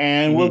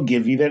 and we'll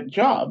give you that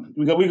job.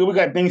 We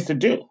got things to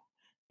do,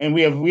 and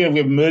we have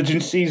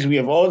emergencies. We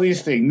have all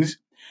these things,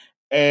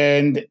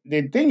 and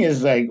the thing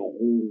is, like,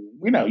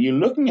 you're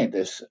looking at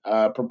this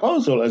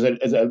proposal as a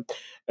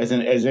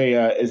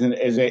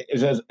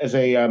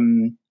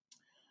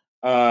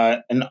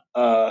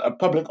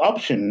public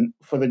option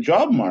for the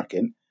job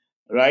market,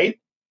 right?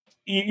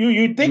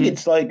 You think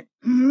it's like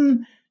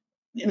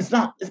it's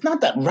not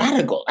that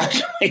radical.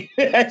 Actually,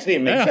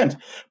 it makes sense.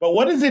 But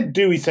what does it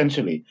do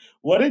essentially?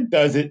 What it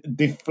does, it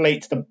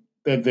deflates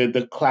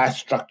the class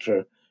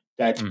structure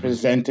that's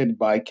presented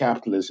by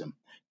capitalism.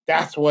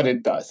 That's what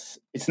it does.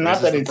 It's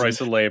not that the it's price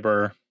of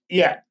labor.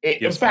 Yeah, it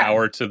gives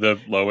power to the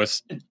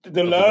lowest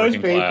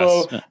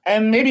people, class.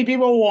 And maybe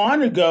people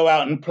want to go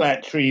out and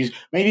plant trees.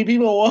 Maybe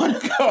people want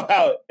to go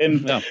out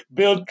and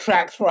build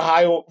tracks for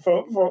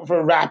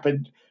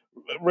rapid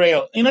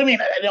rail. You know what I mean?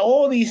 And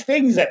all these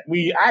things that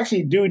we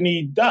actually do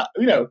need. I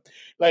was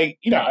like,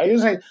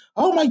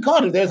 oh my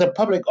God, if there's a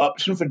public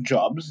option for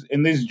jobs,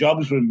 and these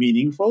jobs were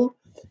meaningful,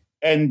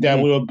 and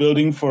we were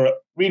building for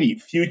really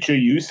future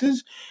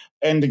uses,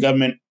 and the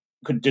government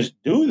could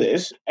just do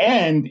this,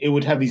 and it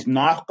would have these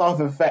knockoff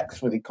effects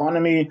for the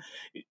economy.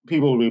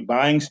 People would be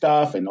buying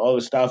stuff and all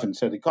this stuff, and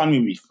so the economy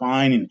would be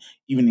fine, and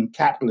even in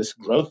capitalist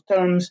growth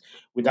terms,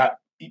 without,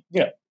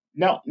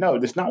 no,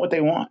 that's not what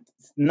they want.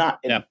 It's not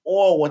at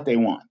all what they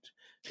want,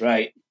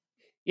 right?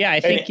 Yeah, I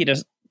think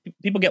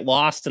people get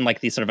lost in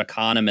like the sort of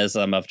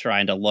economism of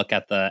trying to look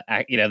at the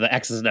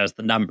X's and O's,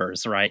 the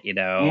numbers, right?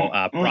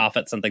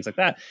 Profits and things like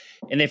that,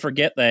 and they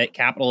forget that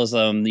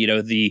capitalism,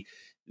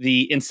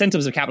 the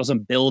incentives of capitalism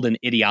build an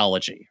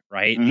ideology,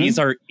 right? These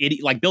are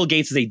like Bill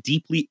Gates is a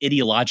deeply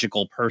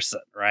ideological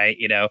person, right?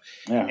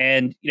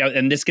 And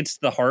this gets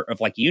to the heart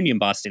of like union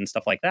busting and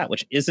stuff like that,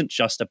 which isn't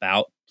just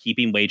about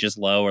keeping wages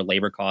low or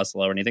labor costs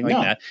low or anything like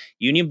that.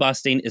 Union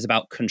busting is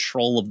about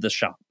control of the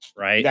shop,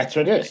 right? That's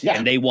what it is. Yeah,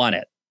 and they want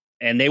it,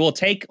 and they will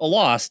take a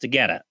loss to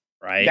get it,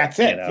 right? That's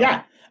it.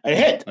 Yeah, a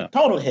hit, a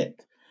total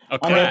hit. A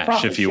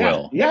crash, if you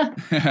will. Yeah.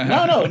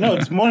 No.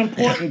 It's more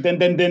important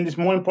than it's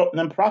more important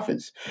than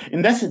profits.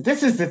 And this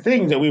is the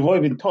thing that we've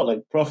always been taught.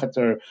 Like profits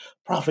are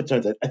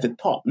at the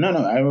top. No.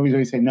 I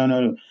always say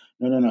no.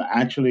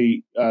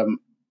 Actually,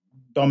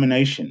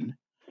 domination,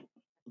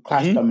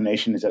 class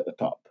domination is at the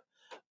top,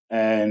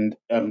 and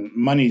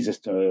money is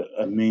just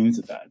a means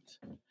of that.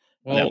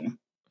 Well.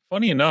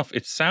 Funny enough,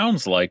 it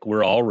sounds like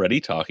we're already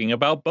talking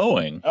about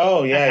Boeing.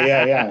 Oh,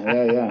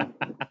 yeah.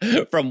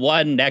 From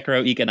one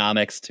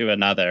necroeconomics to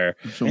another.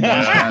 From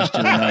one crash to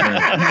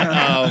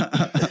another.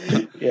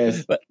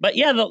 Yes. But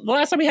yeah, the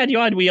last time we had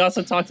you on, we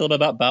also talked a little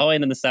bit about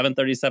Boeing and the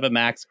 737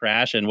 MAX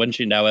crash. And wouldn't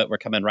you know it, we're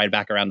coming right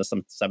back around to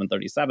some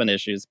 737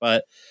 issues.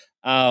 But,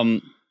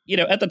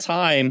 at the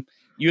time,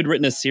 you had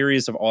written a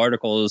series of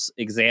articles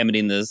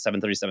examining the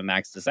 737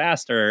 MAX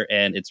disaster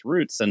and its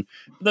roots. And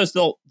for those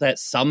that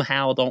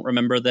somehow don't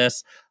remember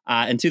this,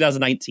 in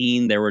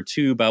 2019, there were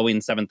two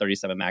Boeing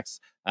 737 MAX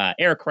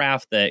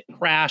aircraft that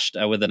crashed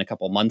within a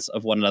couple months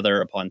of one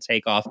another upon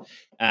takeoff.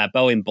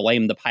 Boeing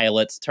blamed the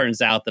pilots. Turns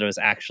out that it was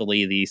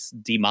actually the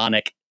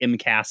demonic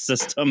MCAS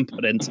system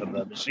put into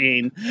the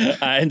machine,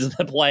 into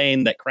the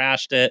plane that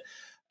crashed it.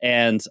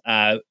 And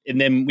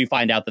then we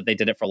find out that they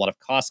did it for a lot of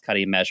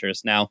cost-cutting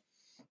measures. Now,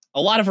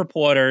 a lot of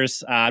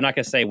reporters, I'm not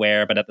going to say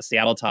where, but at the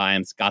Seattle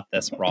Times got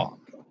this wrong.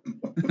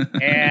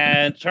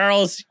 And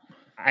Charles,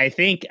 I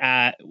think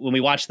when we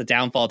watch the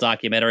Downfall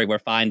documentary, we're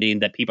finding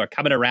that people are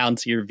coming around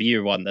to your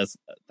view on this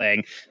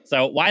thing.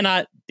 So why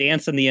not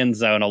dance in the end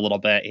zone a little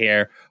bit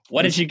here?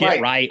 What did you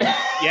get right?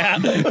 Yeah.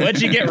 What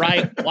did you get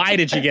right? Why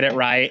did you get it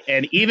right?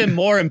 And even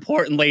more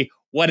importantly,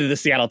 what did the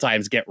Seattle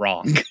Times get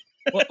wrong?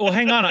 well,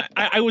 hang on.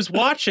 I was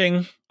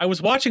watching. I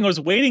was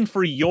waiting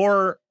for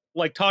your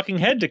talking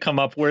head to come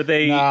up where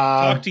they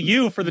talk to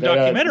you for the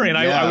documentary, and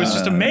I was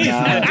just amazed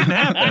that didn't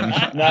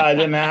happen. No, it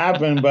didn't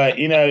happen. But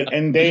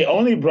and they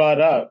only brought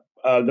up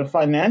the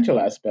financial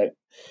aspect.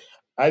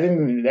 I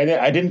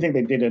didn't think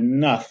they did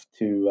enough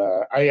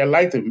to. I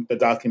liked the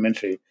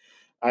documentary.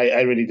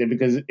 I really did,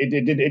 because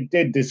it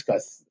did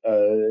discuss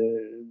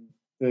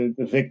the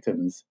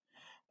victims,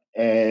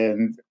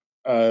 and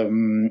I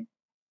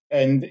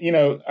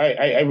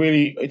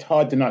really, it's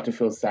hard not to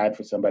feel sad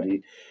for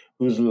somebody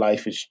whose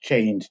life is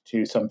chained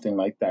to something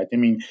like that. I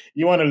mean,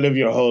 you want to live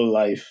your whole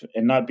life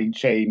and not be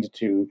chained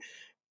to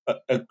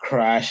a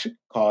crash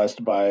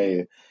caused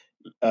by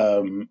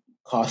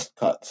cost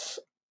cuts,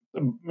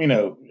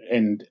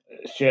 and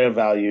share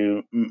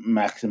value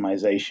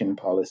maximization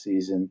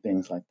policies and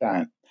things like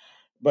that.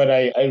 But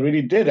I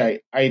really did.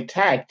 I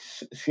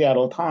attacked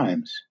Seattle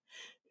Times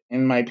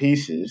in my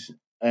pieces,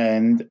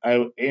 and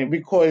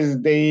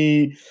because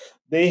they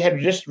had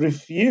just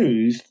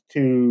refused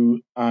to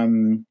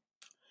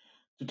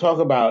talk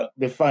about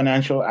the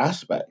financial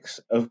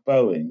aspects of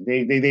Boeing.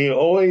 They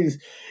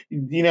always,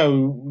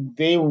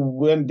 they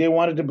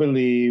wanted to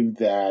believe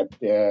that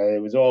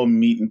it was all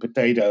meat and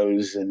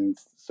potatoes and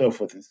so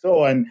forth and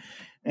so on,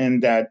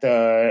 and that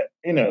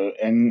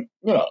and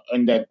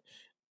that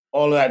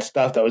all of that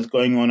stuff that was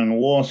going on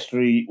Wall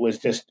Street was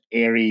just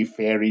airy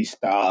fairy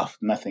stuff,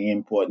 nothing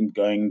important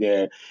going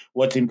there.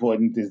 What's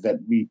important is that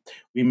we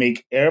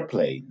make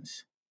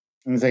airplanes.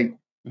 And it's like,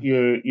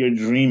 you're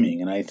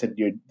dreaming. And I said,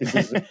 you're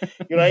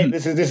right.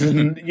 This is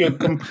you're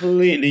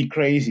completely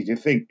crazy to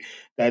think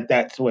that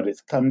that's what it's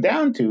come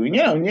down to.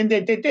 And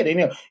they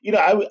did.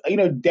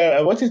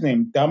 What's his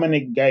name?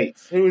 Dominic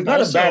Gates, who was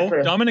not a bad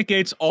person. Dominic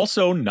Gates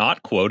also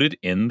not quoted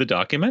in the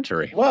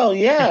documentary. Well,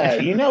 yeah,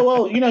 he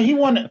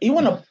won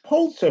a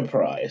Pulitzer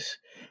Prize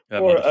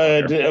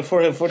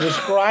for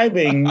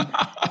describing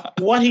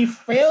what he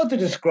failed to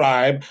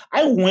describe.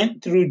 I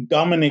went through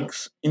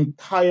Dominic's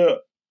entire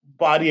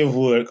body of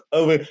work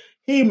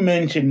he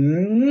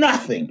mentioned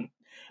nothing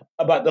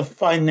about the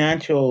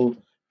financial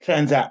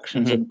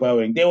transactions of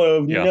Boeing. They were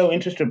of no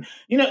interest to him.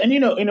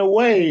 In a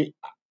way,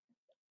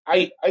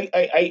 I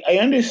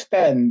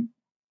understand.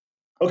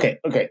 Okay.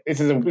 This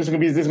is going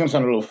to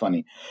sound a little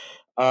funny.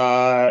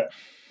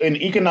 In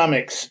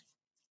economics,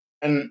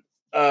 and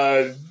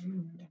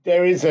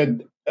there is a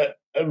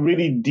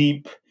really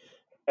deep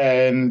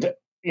and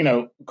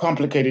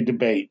complicated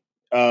debate,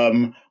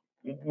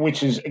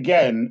 which is,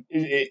 again,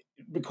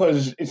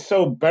 because it's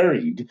so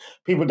buried,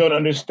 people don't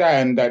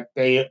understand that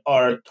they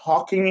are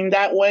talking in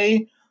that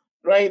way,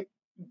 right?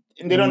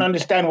 And they don't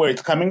understand where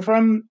it's coming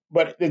from.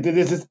 But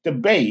there's this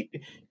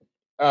debate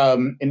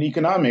in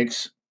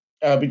economics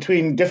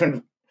between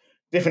different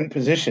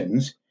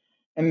positions,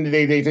 and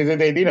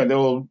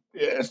they'll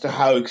as to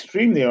how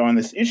extreme they are on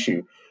this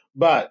issue.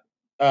 But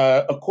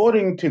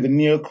according to the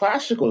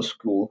neoclassical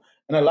school,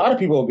 and a lot of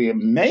people will be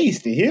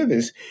amazed to hear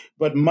this,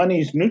 but money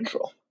is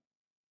neutral.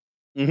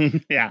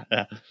 Yeah.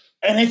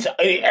 And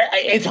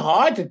it's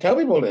hard to tell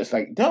people this.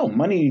 Like, no,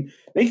 money.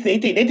 They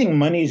think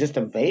money is just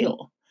a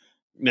veil,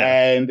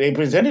 and they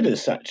present it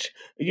as such.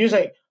 You're just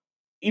like,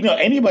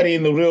 anybody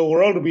in the real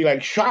world would be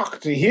like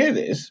shocked to hear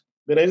this,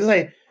 but I just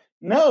like,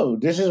 no,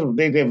 this is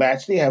they've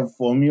actually have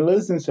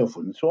formulas and so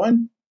forth and so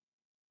on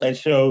that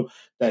show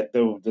that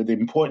the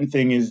important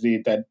thing is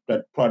that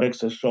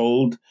products are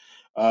sold,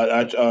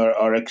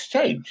 are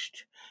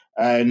exchanged.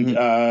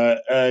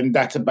 And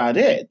that's about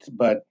it.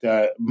 But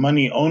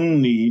money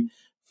only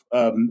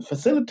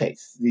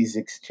facilitates these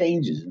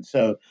exchanges, and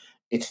so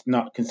it's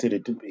not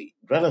considered to be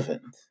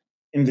relevant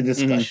in the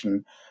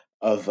discussion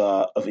of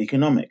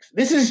economics.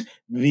 This is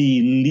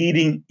the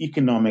leading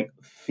economic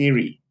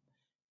theory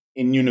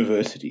in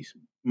universities: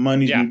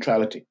 money's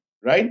neutrality,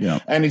 right? Yeah.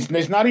 And it's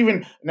not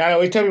even. Now I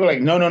always tell people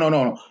like,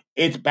 no,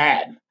 it's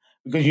bad,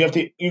 because you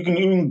can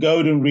even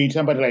go to read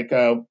somebody like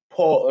Paul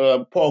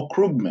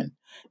Krugman.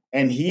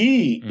 And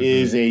he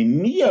is a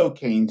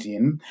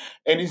neo-Keynesian,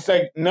 and it's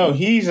like, no,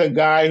 he's a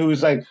guy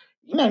who's like,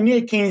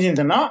 neo-Keynesians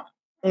are not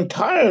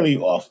entirely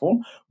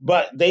awful,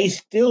 but they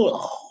still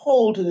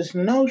hold to this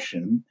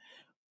notion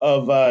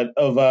of the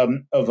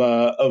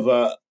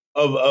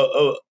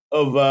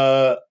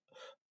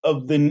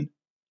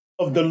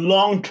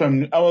long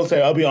term. I will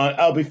say,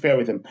 I'll be fair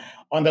with him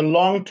on the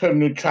long term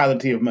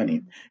neutrality of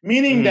money,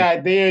 meaning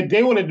that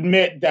they will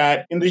admit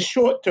that in the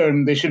short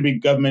term there should be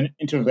government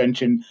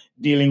intervention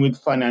dealing with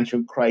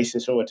financial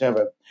crisis or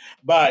whatever,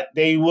 but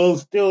they will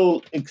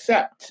still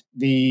accept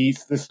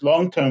this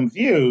long term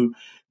view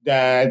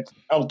that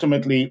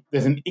ultimately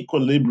there's an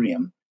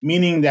equilibrium,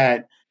 meaning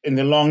that in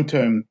the long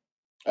term,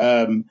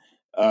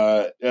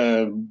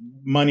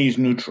 money is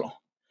neutral,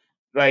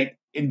 right?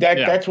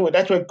 That's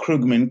where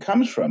Krugman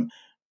comes from.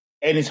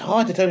 And it's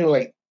hard to tell people,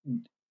 like,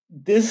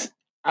 this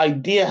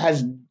idea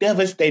has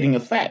devastating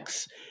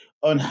effects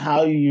on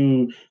how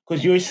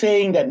because you're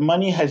saying that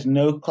money has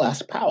no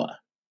class power.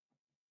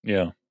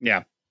 Yeah.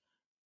 Yeah.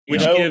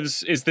 Which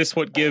is this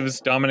what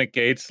gives Dominic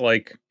Gates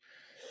like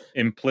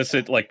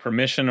implicit like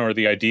permission or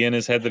the idea in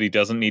his head that he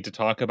doesn't need to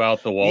talk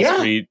about the Wall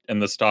Street and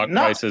the stock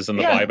prices and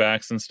the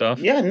buybacks and stuff?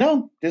 Yeah,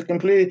 no, just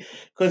completely,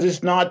 because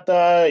it's not,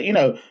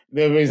 there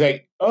was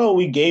like, oh,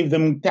 we gave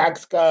them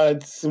tax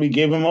cuts, we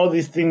gave them all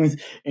these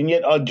things, and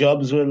yet our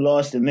jobs were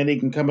lost, and then they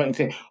can come back and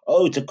say,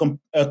 oh, it's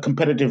a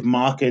competitive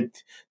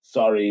market.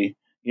 Sorry.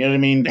 You know what I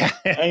mean?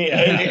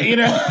 and, you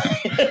know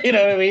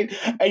what I mean?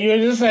 And you're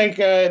just like,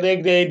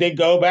 they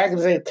go back and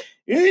say,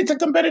 it's a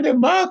competitive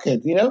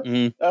market, you know?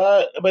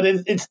 Mm-hmm. But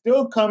it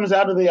still comes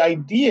out of the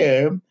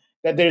idea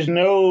that there's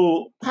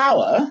no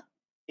power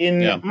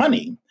in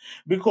money,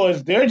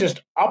 because they're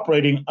just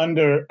operating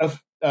under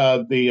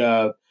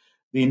the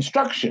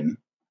instruction,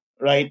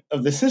 right,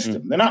 of the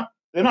system. Mm-hmm.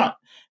 They're not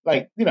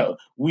like,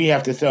 we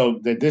have to sell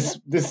that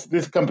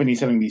this company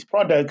selling these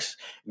products,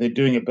 they're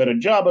doing a better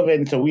job of it,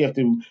 and so we have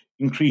to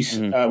increase,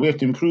 we have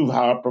to improve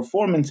our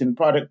performance in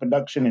product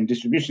production and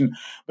distribution.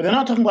 But they're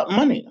not talking about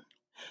money.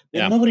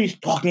 Nobody's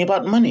talking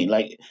about money,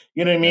 like,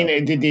 you know what I mean?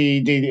 And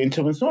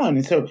so on.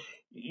 And so,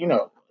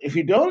 if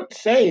you don't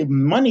say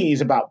money is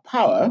about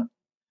power,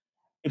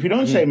 if you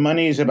don't say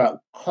money is about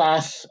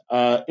class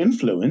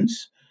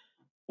influence,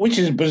 which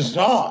is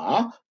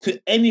bizarre to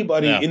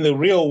anybody in the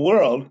real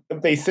world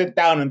if they sit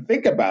down and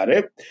think about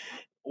it,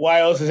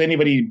 why else is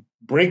anybody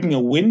breaking a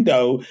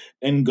window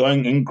and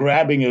going and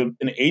grabbing an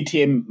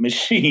ATM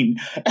machine?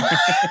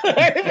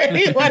 If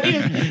anybody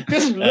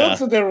just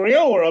looks at the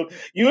real world,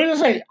 you're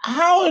just like,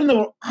 how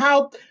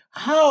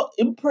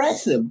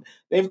impressive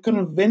they've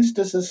convinced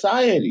a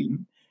society,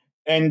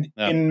 and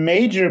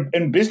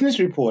in business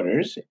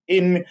reporters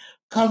in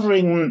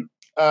covering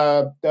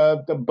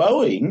the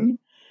Boeing,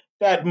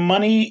 that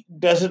money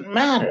doesn't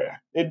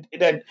matter.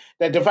 That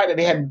the fact that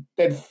they had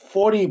that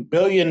 $40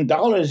 billion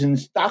in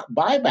stock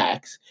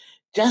buybacks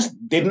just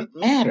didn't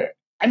matter.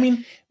 I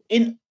mean,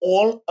 in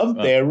all of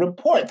their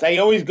reports, I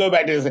always go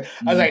back to this.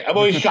 I was like, I'm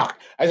always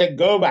shocked. I said,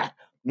 go back.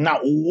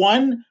 Not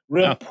one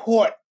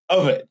report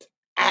of it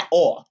at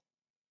all.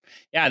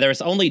 Yeah,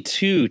 there's only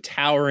 2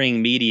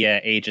 towering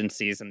media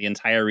agencies in the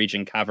entire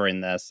region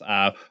covering this.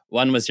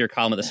 One was your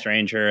column at The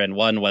Stranger, and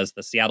one was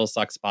the Seattle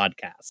Sucks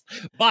podcast.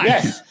 But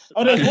yes.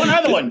 Oh, there's one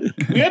other one.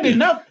 Weirdly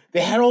enough,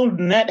 the Herald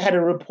Net had a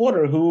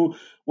reporter who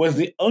was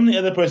the only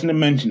other person to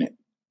mention it.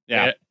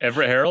 Yeah,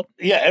 Everett Herald.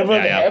 Yeah,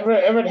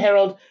 Everett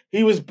Herald.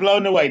 He was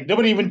blown away.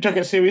 Nobody even took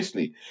it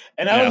seriously,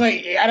 and I was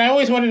like, and I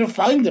always wanted to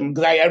find him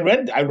because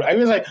I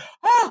was like,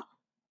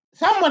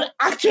 someone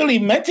actually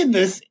mentioned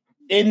this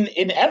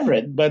in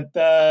Everett, but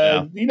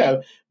but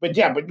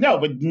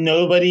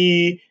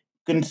nobody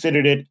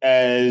considered it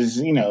as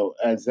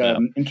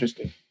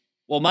interesting.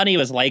 Well, money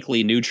was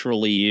likely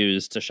neutrally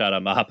used to shut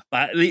him up,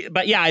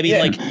 but yeah, I mean,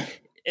 like,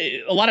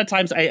 a lot of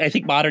times I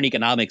think modern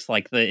economics,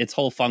 like its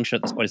whole function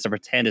at this point is to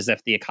pretend as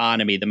if the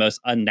economy, the most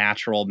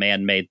unnatural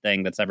man-made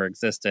thing that's ever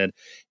existed,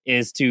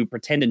 is to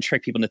pretend and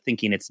trick people into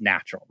thinking it's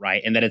natural,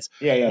 right? And that it's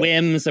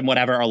whims and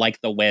whatever are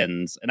like the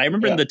winds. And I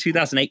remember in the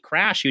 2008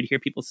 crash, you'd hear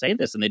people say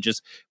this, and they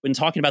just, when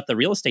talking about the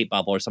real estate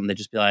bubble or something, they'd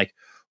just be like,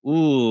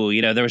 ooh,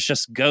 there was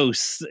just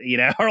ghosts,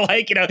 or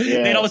like,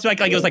 they'd almost be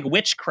like it was like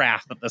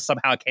witchcraft that this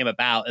somehow came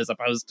about, as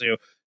opposed to,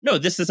 no,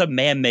 this is a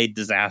man-made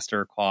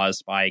disaster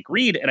caused by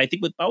greed. And I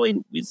think with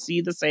Boeing, we see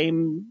the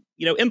same,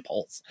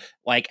 impulse.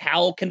 Like,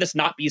 how can this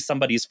not be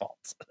somebody's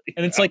fault?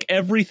 And it's like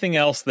everything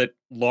else that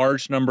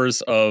large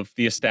numbers of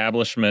the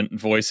establishment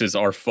voices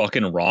are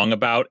fucking wrong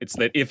about. It's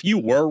that if you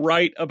were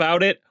right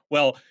about it,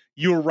 well,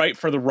 you were right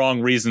for the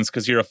wrong reasons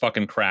because you're a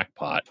fucking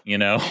crackpot,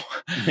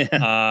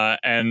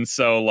 and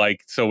so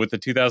with the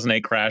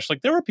 2008 crash,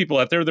 like, there were people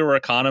out there were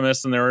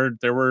economists, and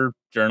there were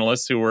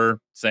journalists who were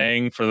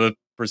saying for the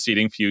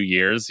preceding few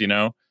years,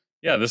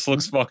 this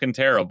looks fucking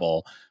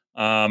terrible.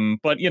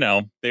 But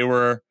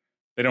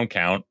they don't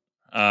count.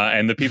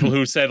 And the people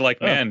who said,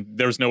 like, man,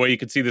 there's no way you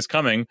could see this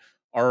coming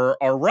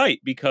are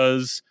right,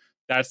 because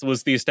that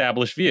was the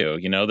established view.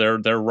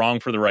 They're wrong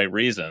for the right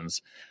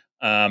reasons.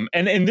 And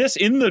in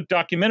the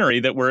documentary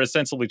that we're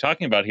ostensibly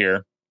talking about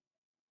here,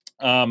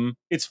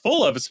 it's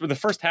full of, the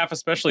first half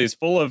especially is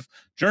full of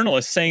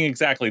journalists saying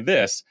exactly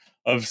this,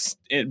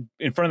 in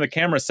front of the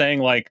camera saying,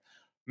 like,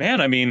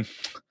 man, I mean,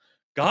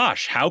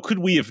 gosh, how could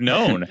we have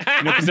known?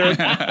 Because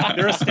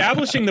they're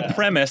establishing the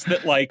premise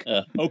that, like,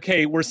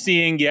 okay, we're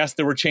seeing, yes,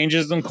 there were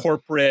changes in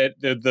corporate,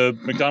 the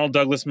McDonnell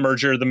Douglas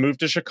merger, the move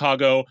to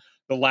Chicago,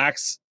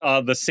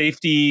 the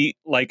safety,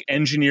 like,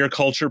 engineer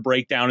culture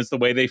breakdown is the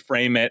way they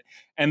frame it.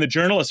 And the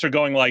journalists are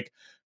going like,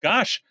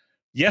 gosh,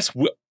 yes,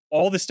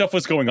 all this stuff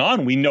was going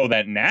on. We know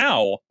that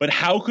now, but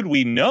how could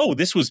we know?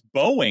 This was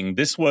Boeing.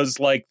 This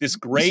was like this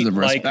great,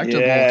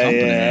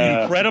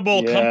 company,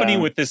 incredible company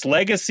with this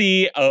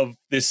legacy of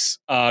this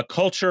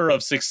culture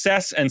of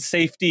success and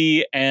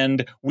safety.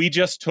 And we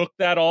just took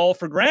that all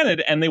for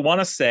granted. And they want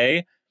to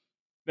say,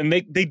 and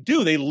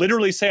they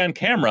literally say on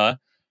camera,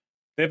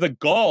 they have the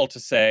gall to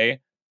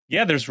say,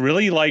 yeah, there's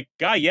really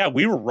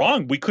we were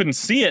wrong. We couldn't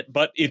see it,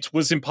 but it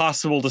was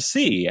impossible to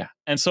see.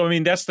 And so, I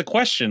mean, that's the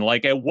question.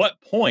 Like, at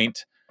what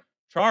point,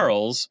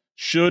 Charles,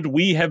 should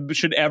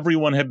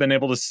everyone have been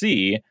able to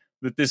see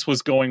that this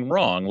was going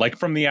wrong, like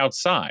from the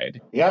outside?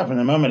 Yeah, from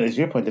the moment, as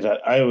you pointed out,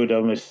 I would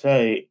almost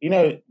say,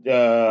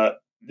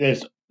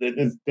 there's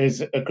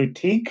a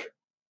critique.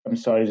 I'm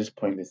sorry to just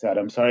point this out.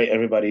 I'm sorry,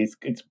 everybody.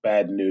 It's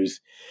bad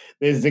news.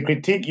 There's the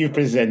critique you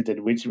presented,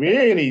 which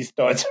really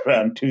starts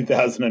around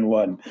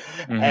 2001,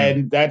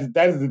 and that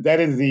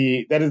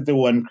is the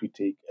one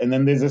critique. And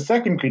then there's a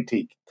second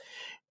critique.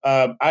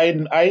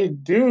 I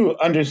do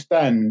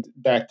understand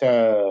that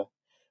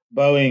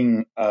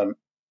Boeing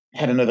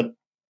had another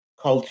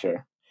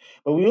culture,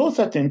 but we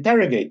also have to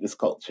interrogate this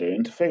culture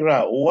and to figure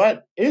out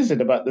what is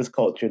it about this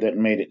culture that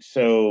made it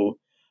so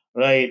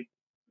right.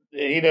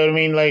 You know what I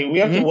mean? Like, we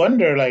have to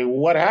wonder, like,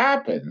 what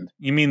happened?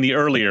 You mean the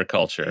earlier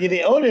culture? Yeah,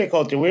 the earlier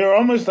culture. We were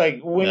almost like,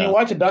 when you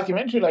watch a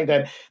documentary like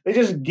that, they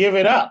just give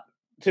it up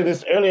to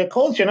this earlier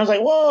culture. And I was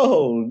like,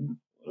 whoa,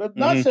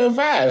 not so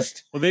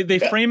fast. Well, they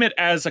frame it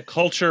as a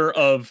culture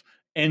of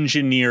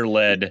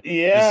engineer-led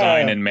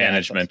design and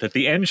management, that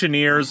the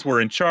engineers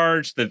were in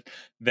charge, that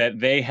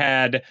they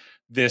had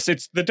this.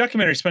 The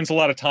documentary spends a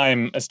lot of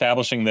time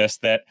establishing this,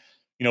 that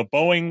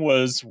Boeing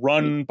was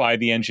run by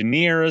the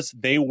engineers.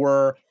 They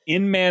were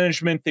in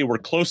management. They were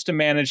close to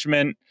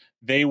management.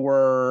 They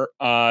were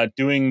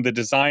doing the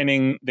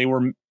designing. They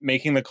were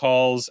making the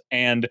calls.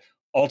 And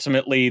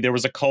ultimately, there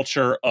was a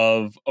culture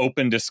of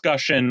open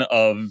discussion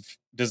of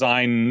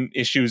design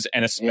issues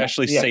and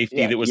especially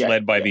safety that was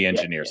led by the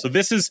engineers. So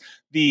this is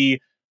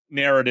the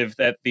narrative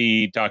that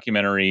the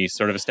documentary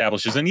sort of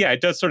establishes. And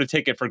it does sort of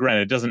take it for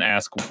granted. It doesn't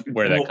ask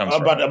where that comes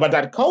from. About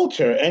that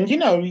culture. And,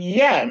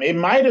 it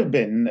might have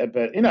been,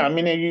 but,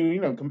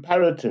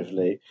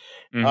 comparatively,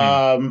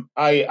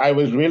 I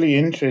was really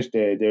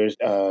interested. There's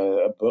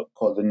a book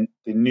called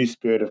The New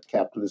Spirit of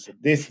Capitalism.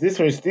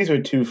 These were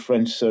two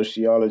French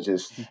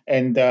sociologists,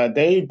 and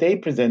they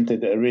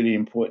presented a really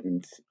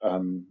important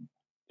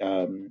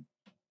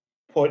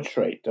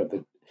portrait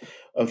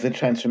of the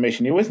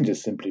transformation. It wasn't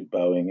just simply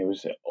Boeing. It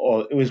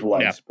was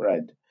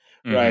widespread,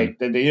 right?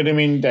 You know what I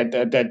mean?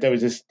 That there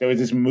was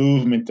this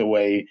movement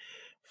away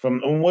from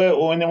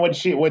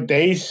what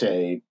they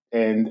say,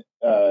 and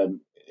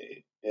in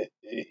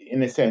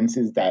a sense,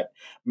 is that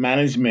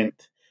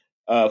management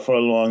for a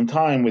long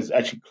time was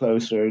actually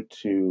closer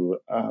to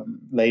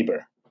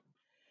labor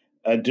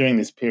during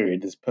this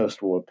period, this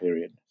post-war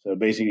period. So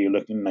basically, you're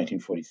looking at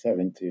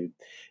 1947 to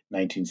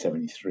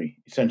 1973,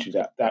 essentially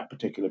that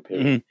particular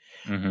period.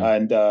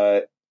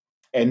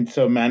 And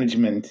so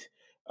management,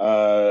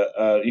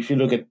 if you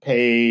look at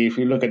pay, if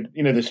you look at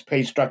this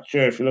pay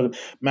structure, if you look,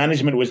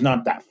 management was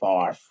not that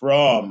far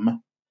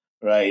from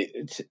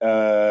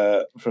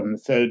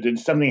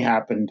something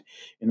happened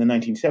in the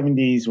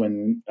 1970s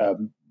when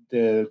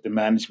the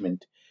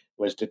management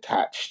was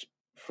detached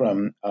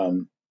from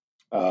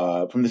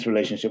this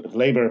relationship with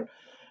labor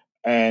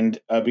and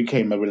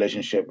became a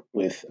relationship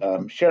with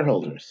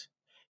shareholders.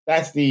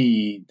 That's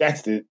the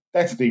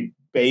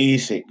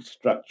basic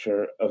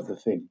structure of the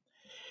thing.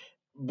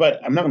 But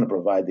I'm not going to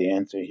provide the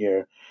answer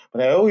here.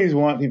 But I always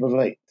want people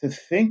to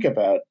think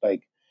about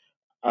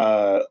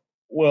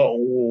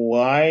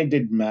why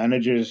did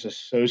managers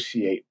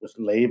associate with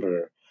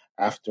labor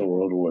after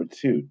World War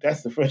II?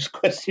 That's the first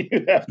question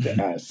you have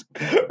to ask.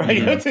 Right?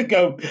 You have to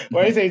go.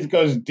 When I say it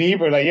goes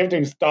deeper, you have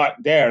to start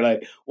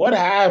there. What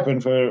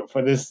happened for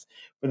this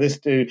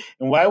to,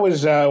 and why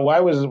was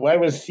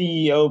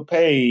CEO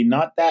pay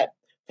not that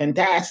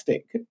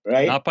fantastic,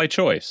 right? Not by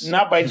choice.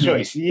 Not by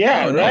choice.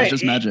 Yeah, right. It was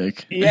just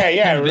magic.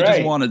 Yeah, right. They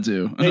just wanted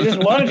to. They just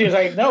wanted to. It's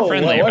like, no.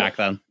 Friendlier back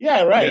then.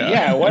 Yeah, right.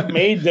 Yeah. What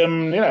made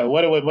them,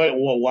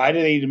 why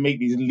did they make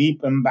these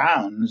leap and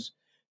bounds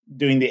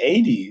during the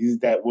 80s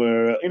that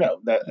were,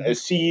 that a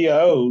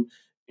CEO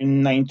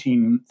in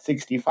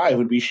 1965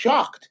 would be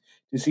shocked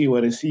to see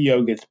what a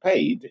CEO gets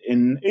paid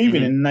in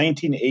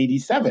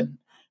 1987,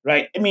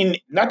 right? I mean,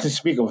 not to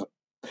speak of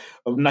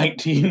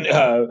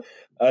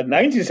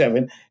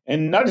 1997,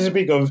 and not to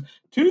speak of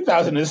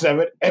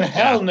 2007, and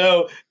hell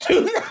no,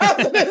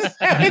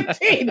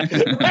 2017.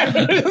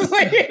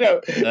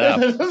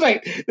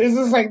 This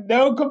is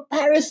no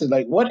comparison.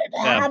 What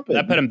happened?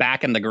 That put him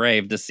back in the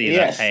grave to see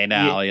that pay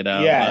now.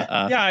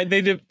 Yeah,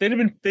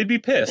 they'd be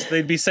pissed.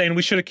 They'd be saying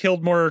we should have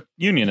killed more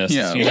unionists.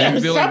 Yeah, we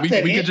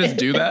could just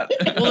do that.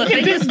 Well, the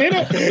thing is,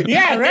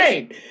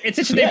 right. It's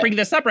interesting they bring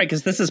this up, right?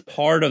 Because this is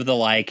part of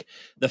the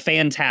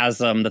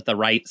phantasm that the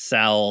right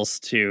sells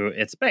to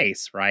its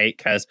base, right?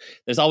 Because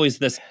there's always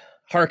this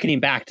harkening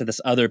back to this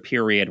other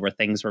period where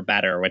things were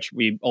better, which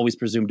we always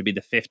presume to be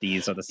the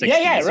 50s or the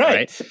 60s,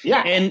 right?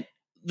 Yeah. And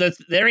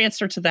their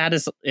answer to that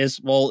is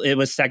well, it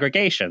was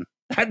segregation.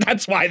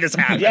 That's why this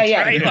happened.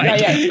 Right?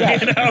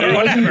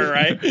 Whatever,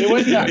 right?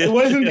 It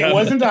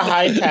wasn't a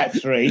high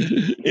tax rate.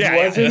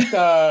 It wasn't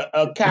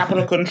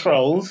capital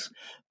controls.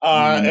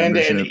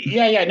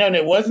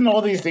 It wasn't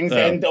all these things.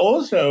 And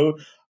also,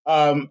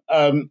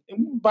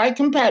 by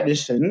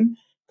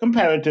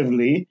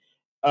comparatively,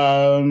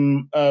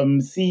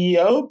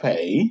 CEO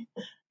pay,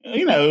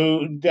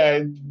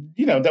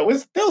 that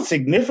was still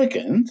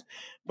significant,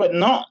 but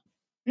not,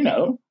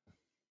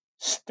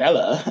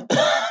 stellar.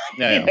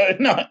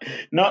 Not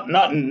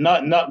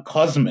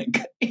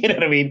cosmic. You know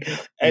what I mean?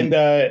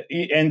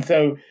 And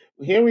so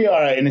here we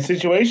are in a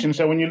situation.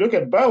 So when you look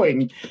at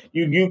Boeing,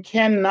 you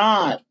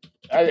cannot,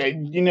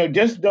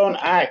 just don't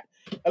act.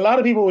 A lot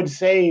of people would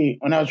say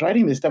when I was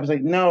writing this stuff, I was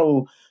like,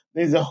 no,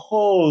 there's a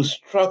whole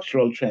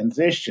structural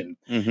transition.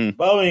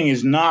 Boeing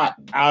is not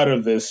out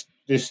of this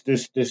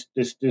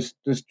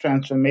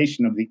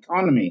transformation of the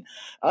economy.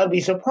 I'd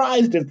be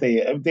surprised if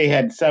they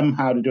had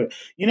somehow to do it.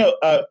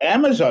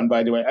 Amazon,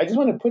 by the way, I just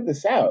want to put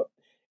this out.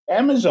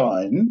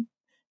 Amazon.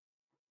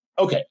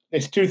 Okay,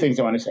 there's two things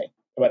I want to say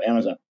about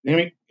Amazon.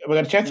 We're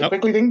going to chat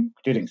quickly. Two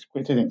things.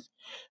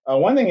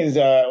 One thing is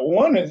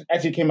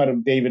actually came out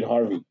of David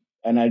Harvey.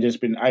 And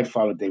I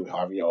followed David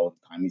Harvey all the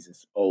time. He's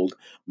this old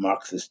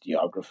Marxist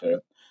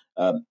geographer.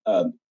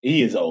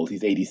 He is old.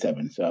 He's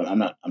 87. So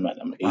I'm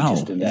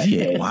ageist in that.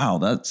 Yeah. Wow,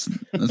 that's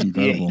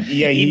incredible.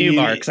 He knew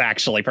Marx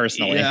actually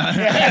personally.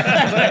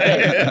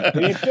 Yeah.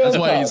 That's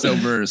why he's so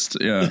versed.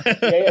 Yeah.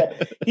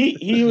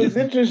 He was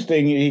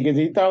interesting because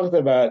he talked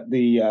about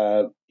he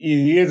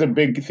has a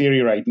big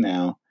theory right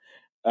now.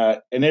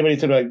 And everybody's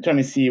sort of trying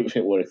to see if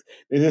it works.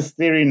 There's this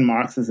theory in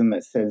Marxism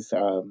that says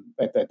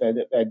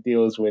that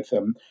deals with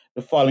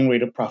the falling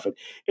rate of profit.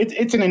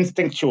 It's an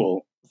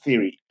instinctual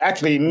theory.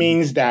 Actually, it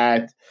means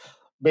that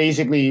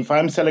basically, if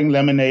I'm selling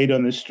lemonade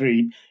on the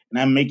street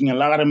and I'm making a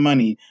lot of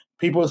money,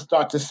 people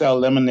start to sell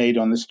lemonade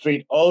on the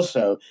street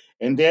also,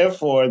 and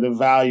therefore the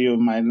value of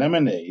my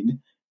lemonade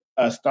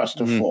starts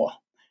to fall.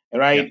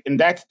 Right. Yeah. And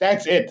that's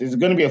it. There's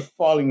going to be a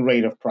falling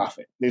rate of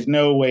profit. There's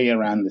no way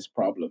around this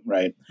problem.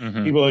 Right.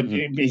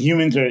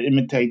 Humans are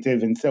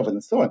imitative and so on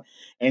and so on.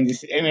 And no,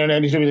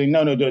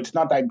 it's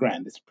not that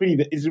grand.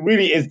 It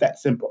really is that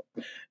simple.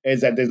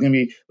 Is that there's going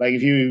to be like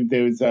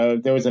there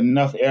was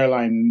enough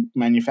airline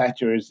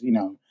manufacturers,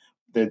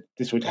 that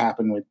this would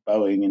happen with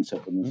Boeing and so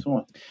on and so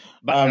on.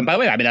 But by the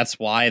way, I mean, that's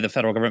why the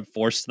federal government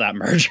forced that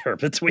merger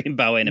between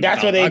Boeing and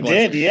that's what they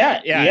did.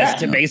 Yeah.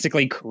 To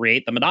basically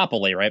create the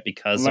monopoly, right?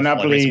 Because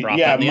monopoly, of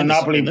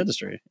monopoly in the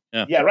industry.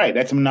 Yeah, right.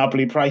 That's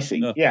monopoly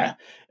pricing. Yeah,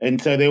 and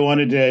so they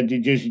wanted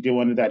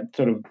that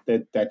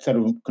sort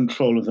of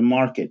control of the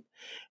market.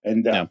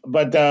 And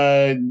but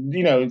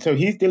so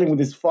he's dealing with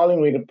this falling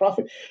rate of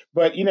profit.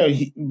 But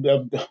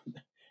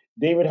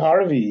David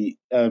Harvey.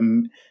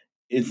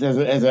 As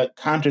a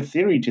counter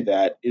theory to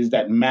that is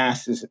that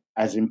mass is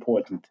as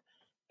important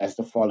as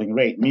the falling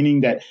rate,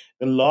 meaning that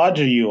the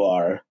larger you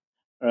are,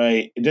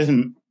 right, it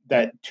doesn't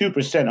that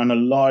 2% on a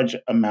large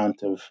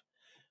amount of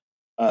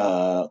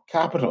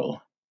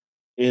capital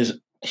is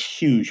a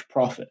huge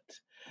profit,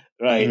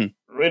 right?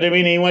 Right. I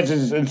mean,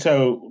 and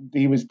so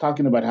he was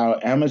talking about how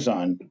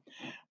Amazon,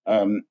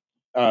 Jeff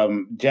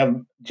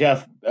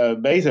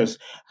Bezos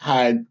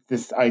had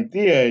this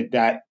idea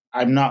that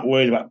I'm not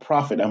worried about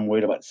profit, I'm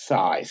worried about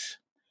size.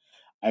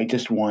 I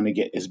just want to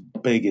get as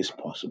big as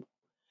possible,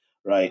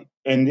 right?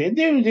 And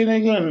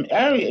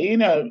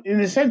in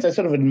a sense, I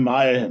sort of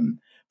admire him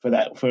for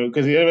that,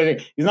 because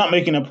he's not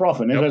making a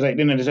profit. And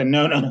everybody's like,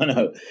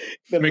 no.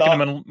 He's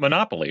making a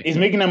monopoly. He's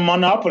making a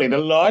monopoly. The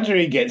larger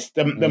he gets,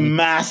 the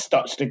mass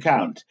starts to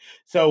count.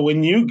 So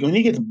when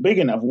he gets big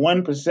enough,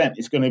 1%,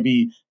 it's going to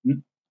be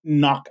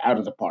knocked out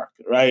of the park,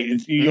 right?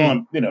 Right.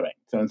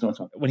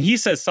 So. When he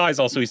says size,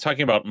 also he's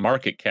talking about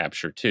market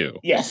capture too.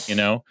 Yes.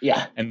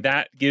 Yeah. And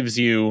that gives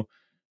you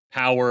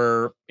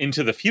power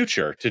into the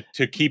future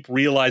to keep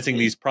realizing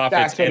these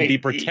profits and be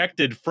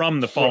protected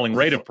from the falling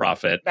rate of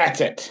profit. That's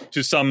it.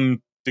 To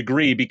some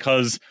degree,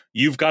 because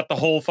you've got the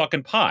whole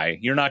fucking pie.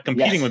 You're not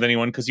competing with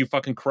anyone because you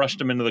fucking crushed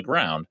them into the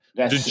ground.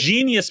 That's the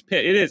genius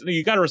pitch. It is.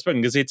 You got to respect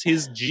him because it's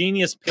his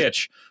genius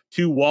pitch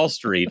to Wall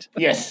Street.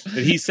 Yes.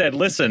 That he said,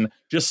 listen,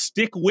 just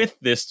stick with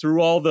this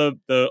through all the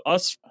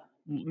us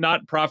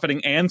not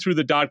profiting and through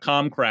the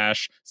 .com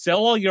crash.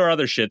 Sell all your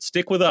other shit.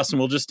 Stick with us and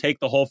we'll just take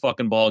the whole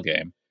fucking ball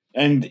game.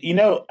 And I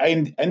know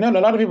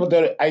a lot of people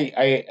do.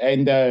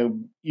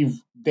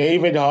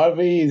 David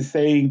Harvey is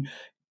saying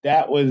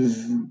that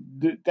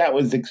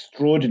was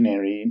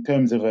extraordinary in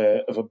terms of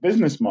a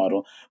business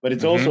model, but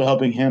it's also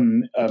helping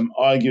him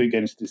argue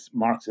against this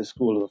Marxist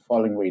school of the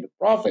falling rate of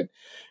profit.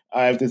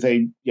 I have to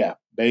say,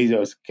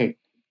 Bezos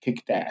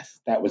kicked ass.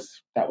 That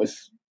was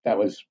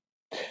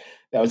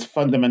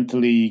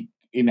fundamentally,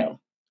 if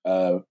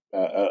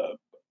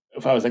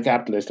I was a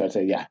capitalist, I'd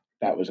say,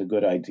 that was a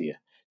good idea.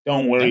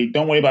 Don't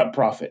worry about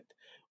profit.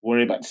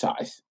 Worry about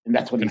size. And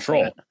that's what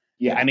control. He said.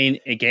 Yeah. I mean,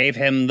 it gave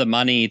him the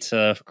money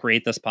to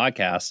create this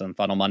podcast and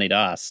funnel money to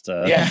us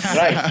to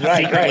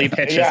secretly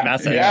pitch his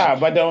message. Yeah,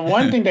 but the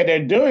one thing that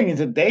they're doing is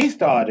that they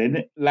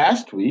started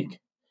last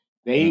week,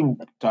 they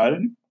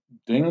started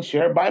doing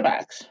share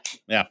buybacks.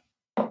 Yeah.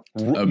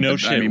 No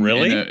shit,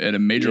 really? In a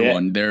major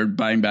one, they're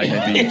buying back,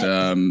 I think,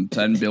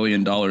 $10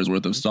 billion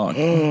worth of stock.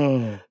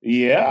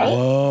 Yeah.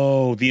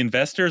 Whoa, the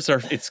investors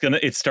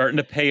it's starting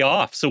to pay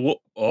off. So,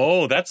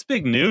 that's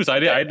big news.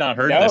 I had not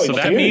heard this. So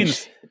that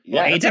means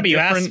Well,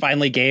 AWS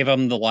finally gave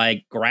them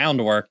the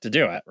groundwork to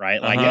do it,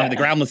 right? The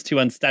ground was too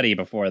unsteady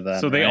before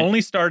then. So they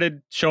only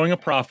started showing a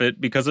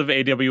profit because of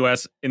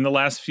AWS in the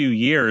last few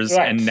years,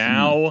 and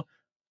now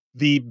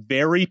the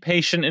very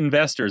patient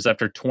investors,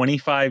 after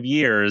 25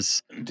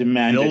 years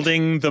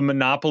building the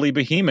monopoly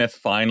behemoth,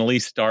 finally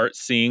start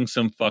seeing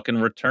some fucking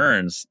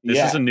returns.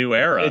 This is a new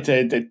era. It's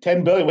a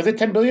 10 billion. Was it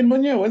 10 billion,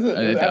 Munya? Was it?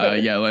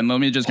 And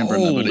let me just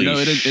confirm that. But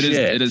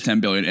it is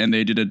 10 billion, and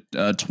they did a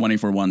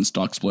 20-for-1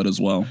 stock split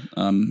as well,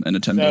 and a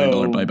 $10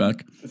 billion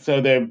buyback. So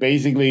they're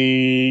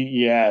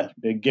basically,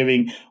 they're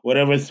giving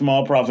whatever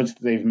small profits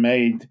they've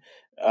made.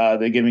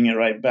 They're giving it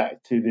right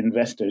back to the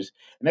investors,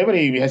 and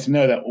everybody has to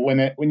know that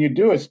when you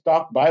do a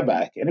stock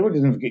buyback, and everybody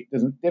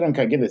they don't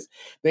quite get this.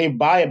 They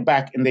buy it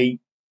back and they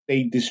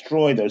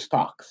destroy those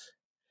stocks.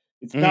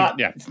 It's not.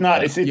 It's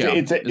not. It's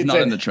not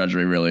in the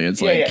treasury really.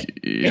 It's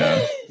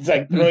it's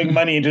like throwing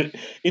money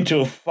into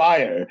a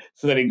fire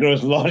so that it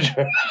grows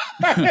larger.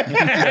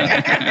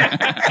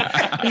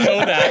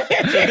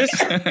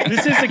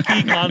 This is a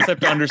key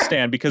concept to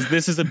understand, because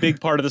this is a big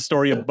part of the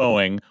story of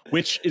Boeing,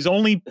 which is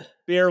only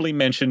barely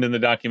mentioned in the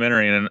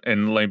documentary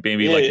and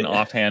maybe an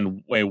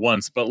offhand way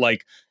once. But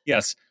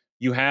yes,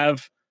 you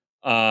have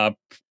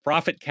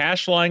profit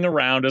cash lying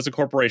around as a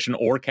corporation,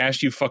 or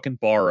cash you fucking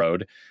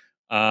borrowed,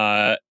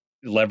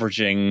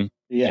 leveraging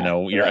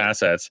your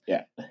assets,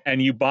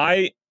 and you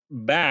buy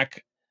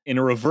back in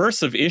a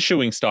reverse of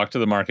issuing stock to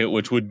the market,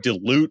 which would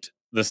dilute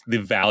the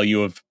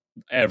value of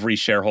every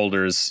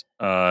shareholder's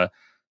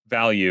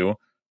value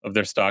of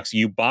their stocks.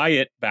 You buy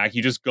it back.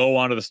 You just go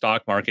onto the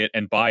stock market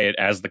and buy it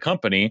as the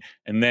company,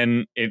 and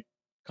then it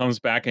comes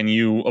back and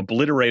you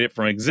obliterate it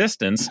from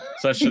existence,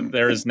 such that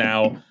there is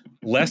now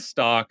less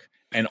stock,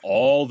 and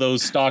all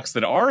those stocks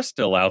that are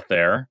still out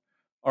there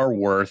are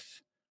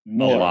worth a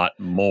lot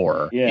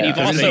more. And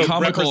it's a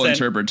comical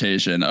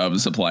interpretation of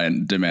supply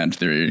and demand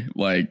theory.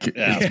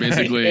 It's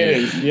basically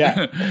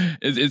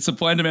it's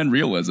supply and demand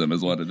realism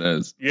is what it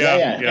is.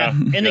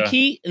 And the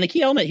key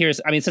element here is,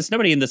 since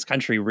nobody in this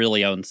country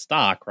really owns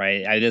stock,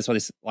 right? This is one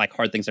of these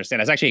hard things to understand.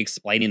 I was actually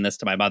explaining this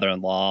to my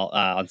mother-in-law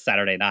on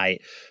Saturday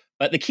night.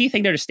 But the key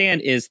thing to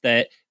understand is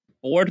that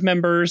board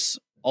members,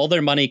 all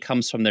their money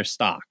comes from their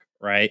stock.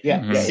 Right?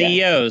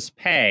 CEOs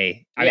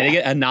pay. They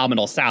get a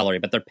nominal salary,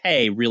 but their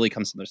pay really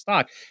comes from their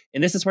stock.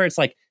 And this is where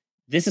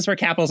this is where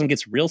capitalism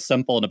gets real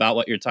simple, and about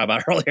what you're talking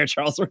about earlier,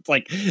 Charles, where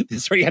it's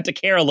this is where you have to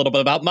care a little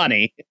bit about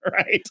money,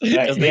 right?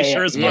 Because they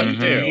sure as fuck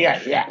do.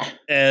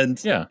 And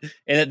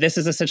this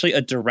is essentially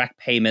a direct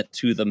payment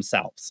to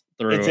themselves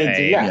through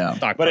a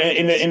stock. But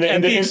in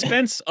the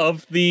expense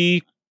of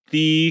the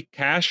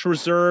cash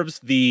reserves,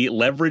 the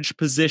leverage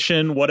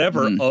position,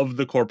 whatever of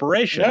the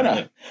corporation.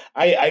 No.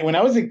 I when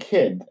I was a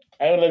kid,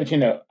 I will let you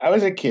know, I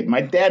was a kid.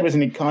 My dad was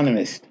an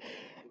economist,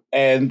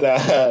 and we'd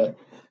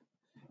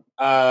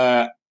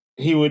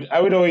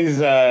always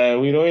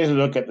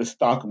look at the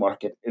stock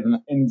market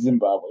in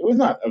Zimbabwe.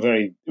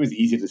 It was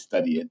easy to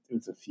study it. It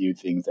was a few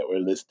things that were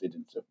listed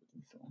and so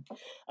on.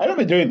 I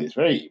remember doing this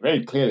very,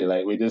 very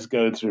clearly. We just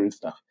go through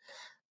stuff.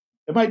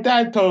 And my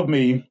dad told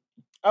me,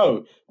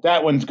 "Oh,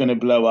 that one's going to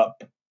blow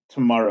up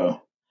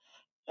tomorrow."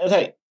 I was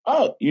like,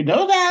 "Oh, you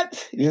know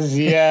that?" He says,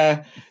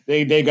 "Yeah,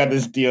 they got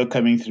this deal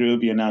coming through,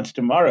 be announced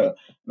tomorrow."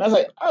 And I was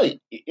like, "Oh,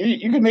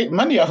 you can make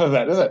money off of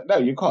that." I was like, "No,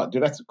 you can't,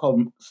 dude. That's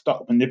called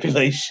stock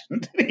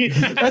manipulation." You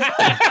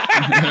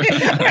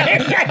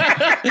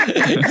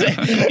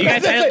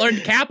guys hadn't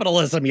learned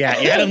capitalism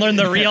yet. You hadn't learned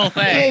the real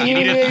thing. You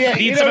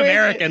need some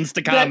Americans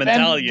to come and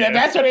tell you.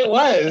 That's what it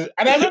was.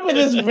 And I remember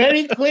this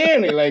very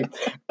clearly.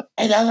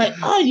 And I was like,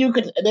 "Oh, you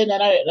could." And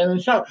then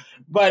shock.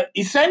 But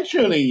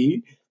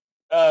essentially,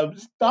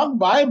 stock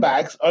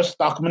buybacks are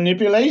stock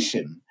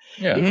manipulation.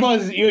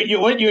 Because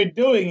what you're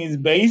doing is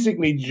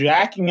basically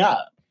jacking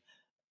up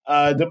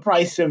the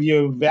price of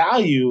your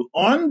value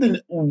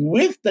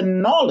with the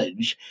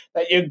knowledge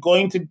that you're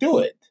going to do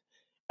it.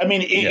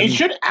 It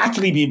should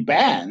actually be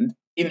banned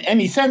in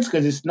any sense,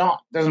 because it's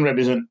doesn't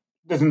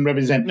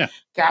represent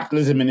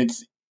capitalism in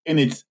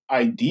its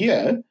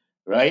idea,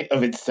 right,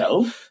 of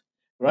itself.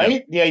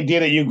 Right? The idea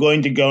that you're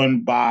going to go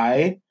and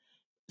buy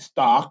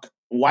stock,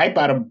 wipe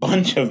out a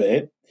bunch of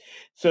it,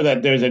 so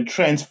that there's a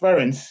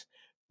transference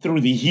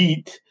through the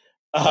heat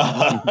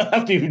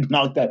after you've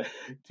knocked that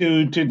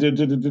and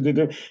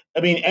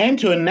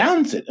to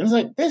announce it. And it's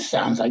like, this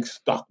sounds like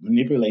stock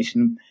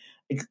manipulation.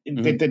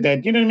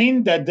 That you know what I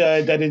mean? That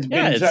it's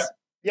been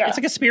it's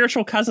like a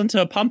spiritual cousin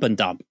to a pump and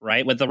dump,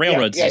 right? What the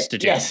railroads used to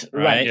do. Yes,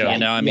 right.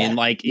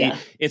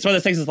 It's one of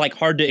those things that's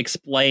hard to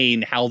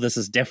explain how this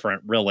is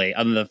different, really,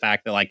 other than the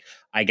fact that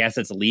I guess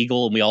it's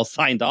legal and we all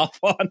signed off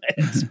on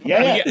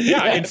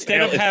it.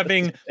 Instead of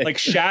having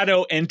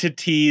shadow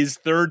entities,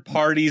 third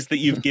parties that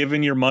you've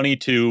given your money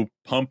to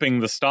pumping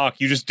the stock,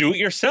 you just do it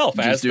yourself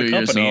as the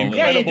company.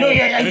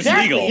 And it's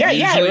legal.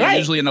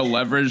 Usually in a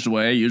leveraged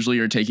way. Usually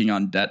you're taking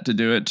on debt to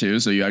do it too.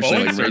 So you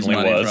actually raise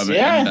money from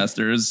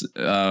investors.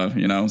 So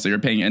you're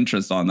paying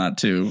interest on that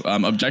too.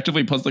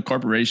 Objectively puts the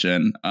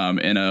corporation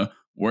in a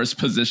worse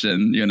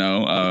position,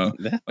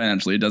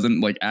 financially. It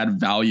doesn't like add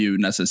value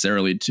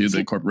necessarily to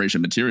the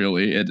corporation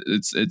materially.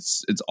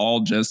 It's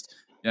all just,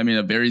 I mean,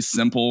 a very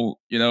simple,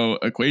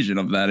 equation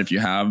of that. If you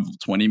have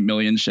 20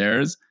 million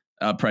shares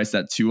priced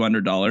at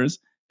 $200,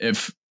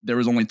 if there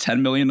was only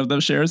 10 million of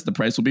those shares, the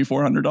price will be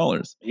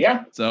 $400.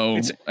 Yeah. So,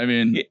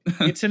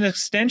 it's an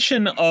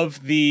extension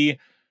of the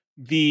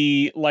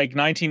like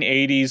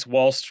 1980s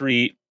Wall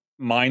Street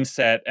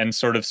mindset and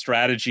sort of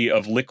strategy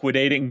of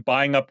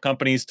buying up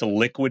companies to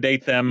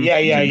liquidate them.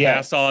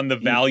 Pass on the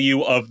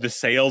value of the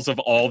sales of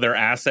all their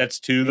assets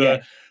to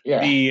the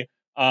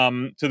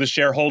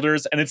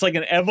shareholders. And it's like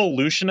an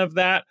evolution of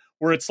that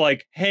where it's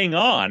like, hang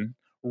on,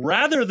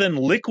 rather than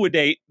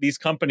liquidate these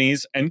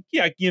companies and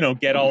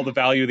get all the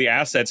value of the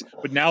assets,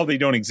 but now they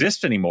don't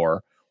exist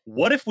anymore.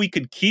 What if we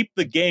could keep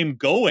the game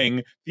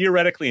going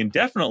theoretically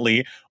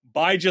indefinitely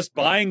by just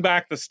buying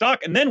back the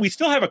stock, and then we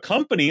still have a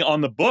company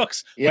on the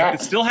books that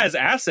still has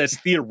assets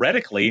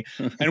theoretically,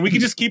 and we can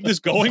just keep this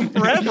going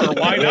forever?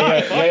 Why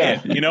not?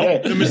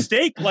 The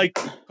mistake, like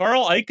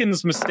Carl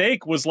Icahn's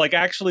mistake, was like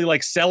actually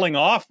like selling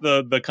off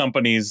the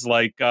companies,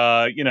 like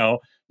the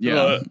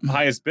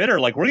highest bidder.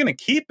 Like, we're going to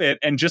keep it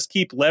and just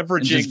keep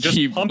leveraging, just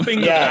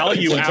pumping the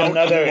value out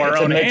of our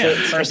own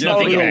hands.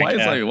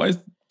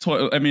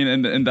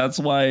 And that's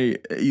why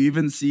you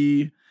even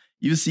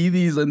see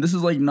these, and this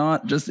is like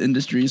not just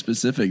industry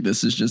specific.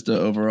 This is just an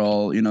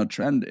overall,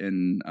 trend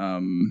in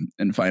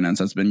finance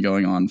that's been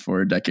going on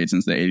for decades,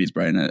 since the 80s,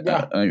 Brian.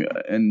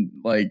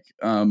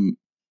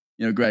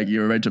 Greg, you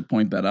were right to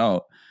point that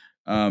out.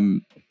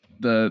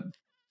 The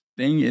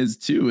thing is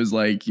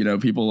like,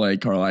 people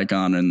like Carl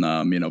Icahn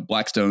and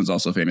Blackstone is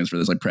also famous for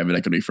this, like private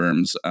equity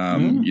firms,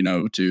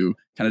 to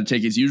kind of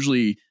take, it's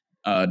usually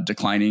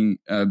declining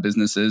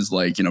businesses,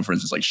 like, for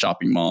instance, like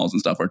shopping malls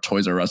and stuff, where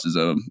Toys R Us is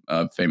a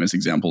famous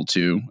example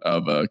too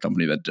of a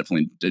company that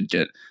definitely did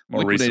get more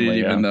liquidated recently,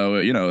 even though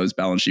his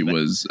balance sheet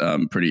was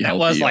pretty healthy.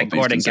 That was like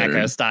Gordon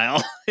Gekko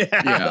style.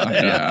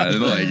 That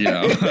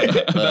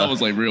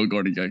was like real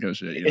Gordon Gekko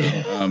shit.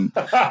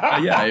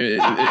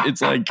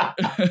 It's like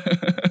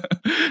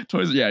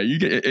Toys. Yeah,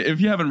 if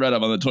you haven't read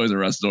up on the Toys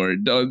R Us story,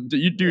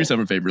 do yourself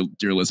a favor,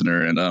 dear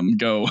listener, and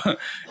go.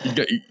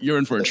 You're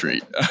in for a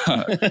treat.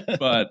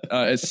 But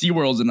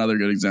SeaWorld's another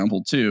good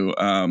example too.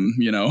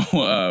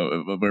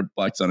 Where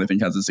Blackstone, I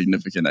think, has a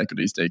significant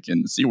equity stake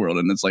in SeaWorld,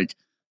 and it's like,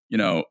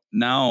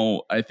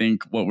 now I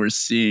think what we're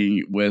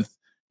seeing with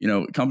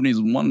companies,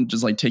 one,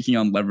 just like taking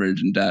on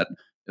leverage and debt.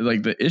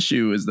 Like, the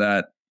issue is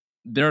that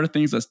there are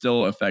things that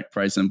still affect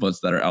price inputs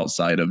that are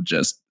outside of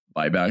just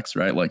buybacks,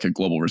 right? Like a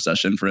global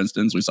recession, for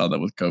instance. We saw that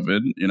with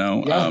COVID,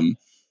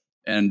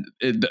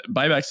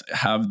 buybacks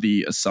have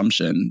the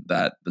assumption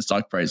that the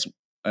stock price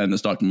and the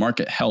stock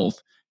market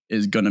health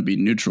is going to be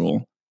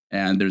neutral,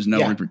 and there's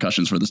no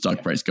repercussions for the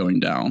stock price going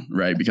down,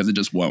 right? Because it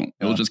just won't.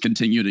 It'll just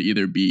continue to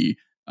either be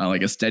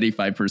like a steady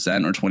 5%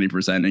 or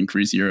 20%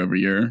 increase year over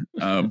year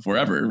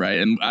forever, right?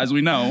 And as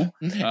we know,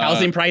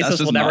 housing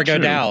prices will never go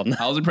down.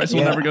 Housing prices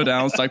will never go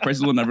down. Stock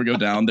prices will never go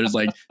down. There's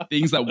like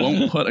things that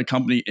won't put a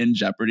company in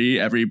jeopardy.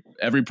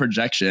 Every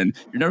projection,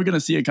 you're never going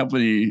to see a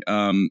company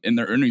in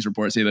their earnings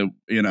report say that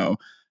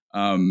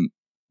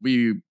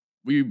we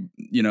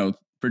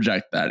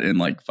project that in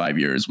like 5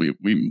 years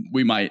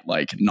we might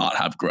like not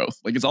have growth.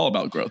 Like, it's all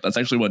about growth. That's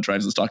actually what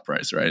drives the stock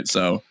price, right?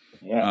 So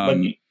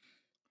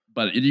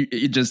but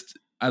it just,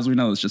 as we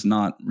know, it's just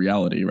not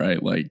reality,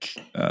 right? Like,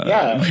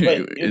 but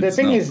the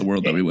thing is, the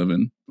world that we live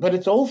in. But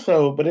it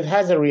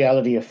has a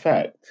reality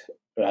effect,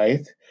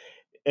 right?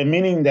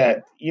 Meaning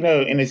that,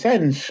 in a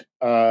sense,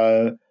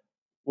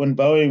 when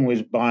Boeing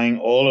was buying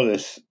all of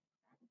this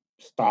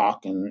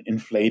stock and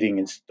inflating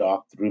its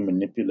stock through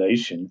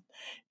manipulation,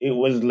 it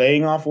was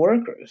laying off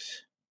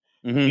workers.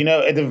 Mm-hmm.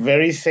 At the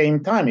very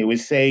same time, it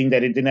was saying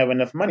that it didn't have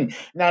enough money.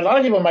 Now, a lot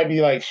of people might be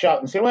like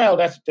shocked and say, well,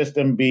 that's just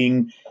them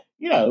being,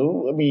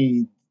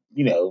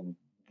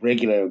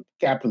 regular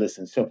capitalists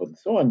and so forth and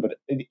so on. But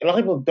a lot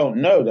of people don't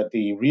know that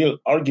the real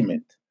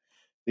argument,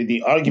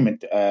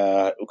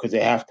 because they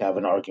have to have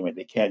an argument.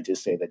 They can't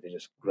just say that they're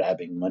just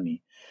grabbing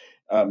money.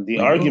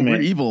 Argument,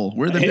 we're evil.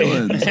 We're the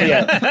villains.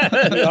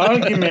 The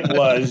argument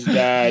was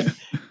that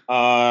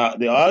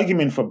the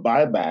argument for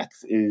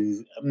buybacks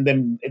is,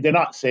 they're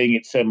not saying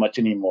it so much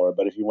anymore,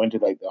 but if you went to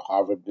like the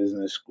Harvard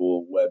Business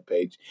School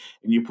webpage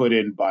and you put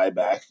in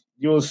buybacks,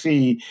 you'll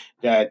see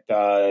that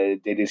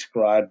they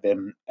describe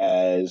them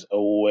as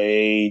a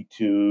way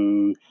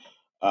to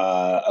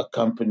a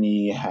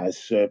company has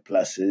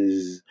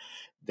surpluses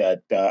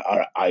that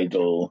are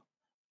idle.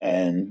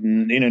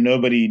 And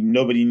nobody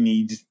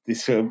needs the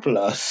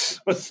surplus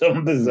for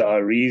some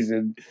bizarre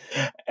reason,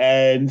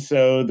 and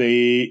so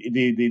they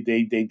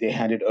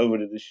hand it over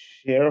to the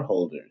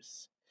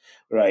shareholders,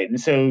 right? And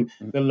so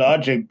the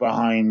logic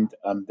behind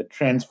the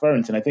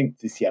transference, and I think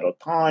the Seattle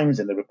Times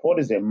and the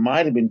reporters there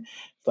might have been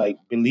like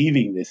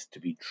believing this to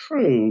be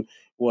true,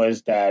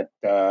 was that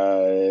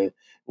the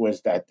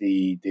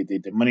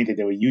money that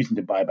they were using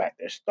to buy back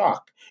their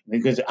stock,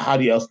 because how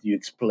else do you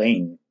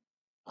explain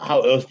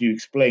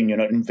you're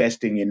not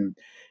investing in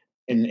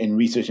in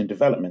research and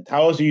development.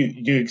 How else do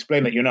you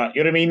explain that you're not?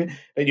 You know what I mean?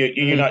 That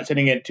you're not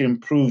sending it to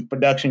improve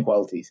production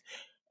qualities.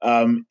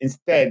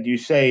 Instead, you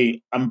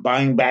say, "I'm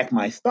buying back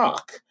my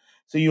stock."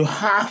 So you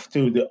have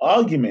to. The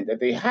argument that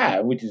they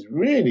have, which is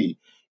really,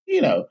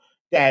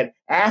 that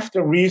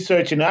after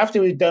research and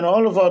after we've done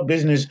all of our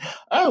business,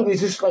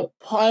 there's this like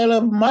pile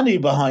of money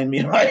behind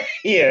me right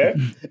here.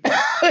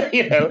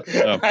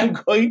 I'm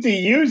going to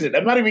use it.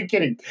 I'm not even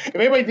kidding. If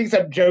anybody thinks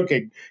I'm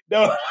joking,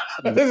 no,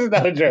 this is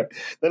not a joke.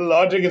 The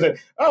logic is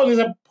there's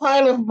a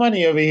pile of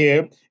money over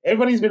here.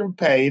 Everybody's been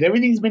paid.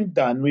 Everything's been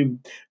done. We've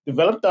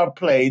developed our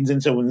planes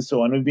and so on and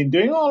so on. We've been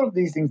doing all of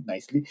these things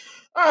nicely.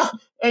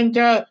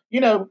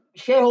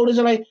 Shareholders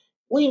are like,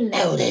 we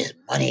know there's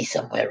money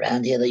somewhere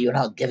around here that you're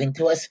not giving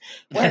to us.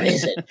 Where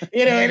is it?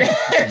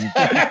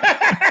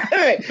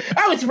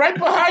 It's right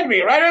behind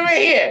me, right over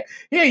here.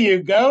 Here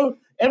you go.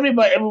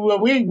 Everybody,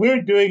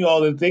 we're doing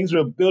all the things.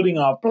 We're building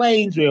our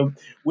planes.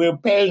 We're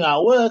paying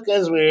our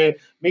workers. We're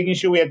making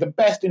sure we have the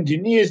best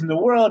engineers in the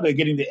world. They're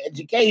getting the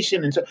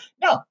education. And so,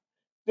 no,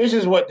 this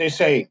is what they're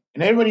saying.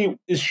 And everybody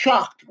is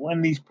shocked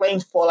when these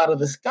planes fall out of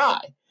the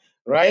sky,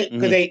 right?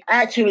 Because they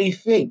actually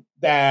think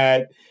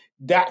that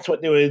that's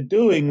what they were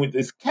doing with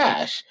this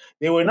cash.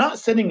 They were not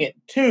sending it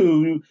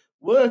to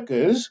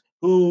workers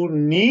who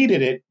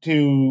needed it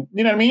to,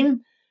 you know what I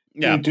mean?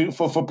 Yeah.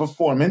 For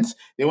performance.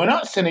 They were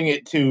not sending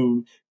it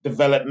to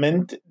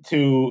development,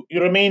 to, you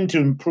know what I mean, to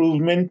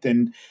improvement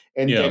and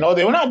all.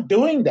 They were not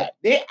doing that.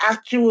 They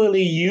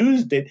actually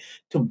used it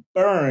to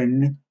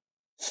burn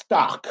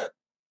stock.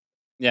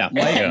 Yeah,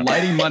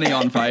 lighting money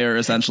on fire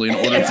essentially in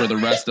order for the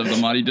rest of the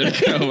money to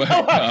go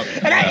up.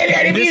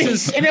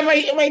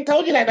 If I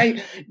told you that,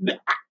 I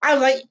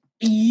was like,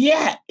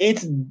 yeah,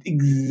 it's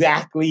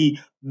exactly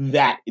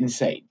that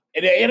insane.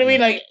 You know what I mean?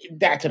 Like,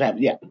 that's what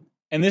happened. Yeah.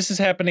 And this is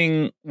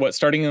happening,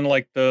 starting in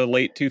like the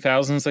late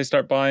 2000s, they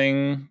start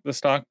buying the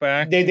stock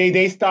back?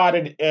 They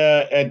started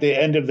at the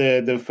end of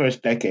the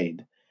first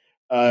decade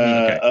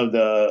of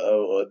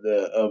the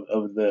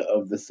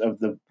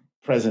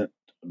present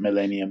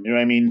millennium. You know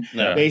what I mean?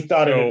 Yeah. They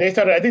started.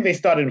 I think they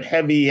started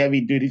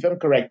heavy duty. If I'm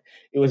correct,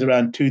 it was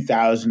around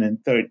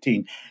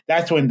 2013.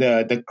 That's when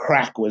the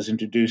crack was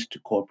introduced to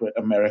corporate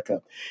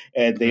America,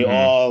 and they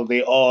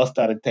all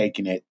started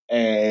taking it,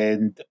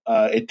 and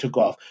it took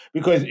off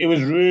because it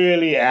was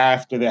really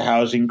after the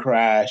housing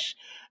crash,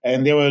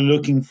 and they were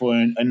looking for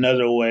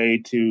another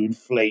way to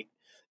inflate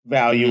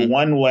value.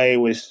 One way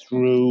was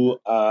through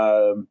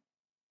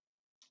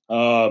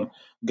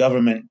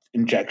government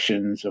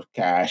injections of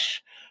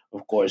cash.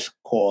 Of course,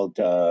 called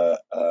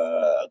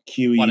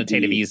QED.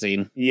 Quantitative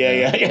easing.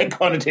 Yeah.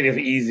 Quantitative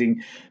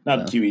easing,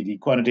 not QED.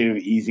 Quantitative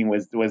easing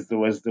was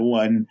the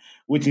one,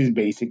 which is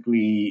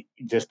basically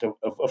just a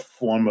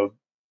form of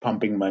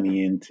pumping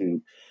money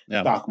into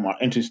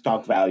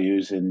stock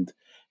values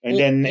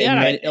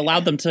it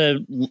allowed them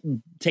to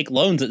take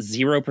loans at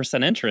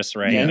 0% interest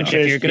rate. Yeah. Which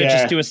if you're going to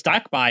just do a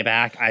stock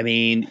buyback, I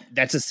mean,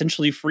 that's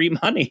essentially free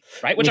money,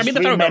 right? Which I mean, the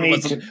federal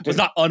government was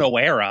not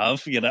unaware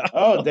of,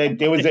 Oh, it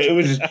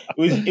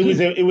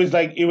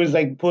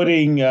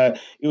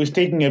was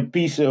taking a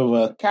piece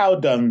of cow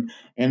dung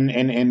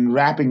and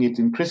wrapping it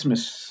in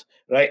Christmas.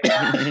 Right?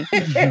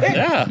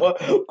 Yeah.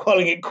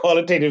 Calling it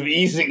qualitative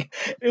easing.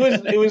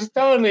 It was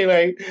totally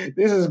like,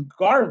 this is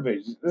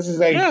garbage. This is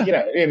like,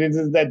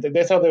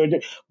 that's how they were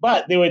doing.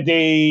 But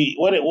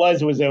what it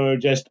was they were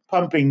just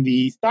pumping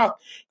the stock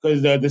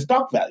because the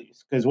stock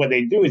values. Because what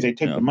they do is they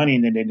take the money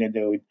and then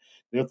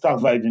the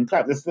stock value didn't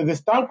collapse. The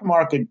stock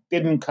market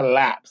didn't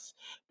collapse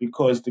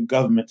because the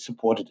government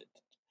supported it.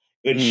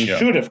 It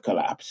should have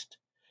collapsed.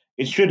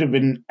 It should have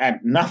been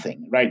at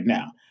nothing right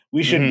now.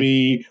 We should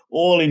be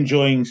all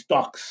enjoying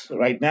stocks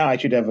right now. I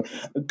should have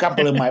a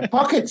couple in my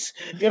pockets.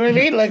 You know what I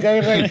mean? Like, I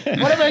was like,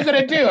 what am I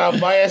going to do? I'll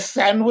buy a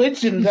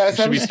sandwich and some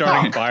should be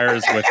starting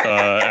fires with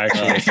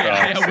actual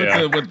stocks.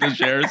 With the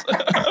shares. No,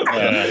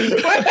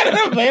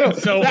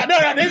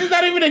 this is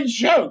not even a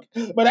joke.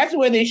 But that's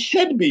where they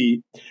should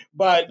be.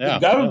 But the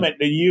government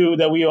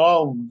that we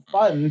all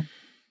fund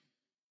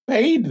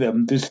paid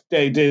them to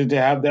stay to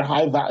have their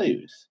high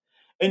values.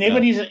 And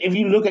if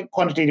you look at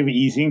quantitative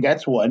easing,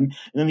 that's one. And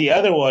then the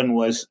other one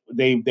was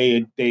they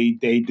hit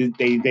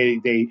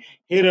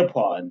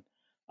upon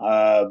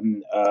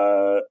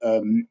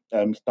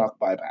stock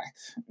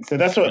buybacks. So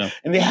that's what,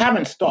 and they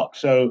haven't stopped.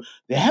 So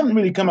they haven't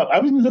really come up. I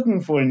was looking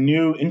for a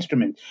new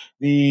instrument.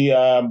 The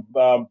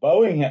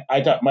Boeing,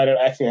 I thought, might have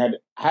actually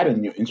had a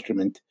new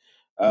instrument,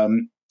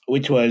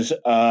 which was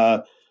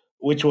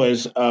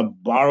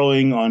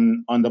borrowing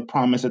on the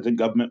promise that the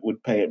government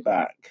would pay it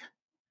back.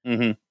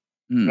 Mm-hmm.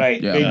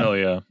 Right.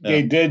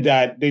 They did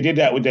that. They did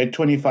that with their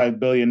 $25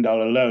 billion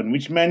loan,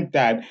 which meant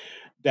that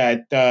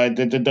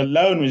the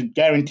loan was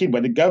guaranteed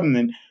by the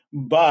government,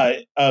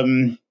 but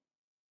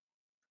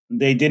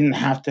they didn't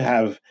have to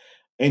have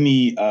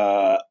any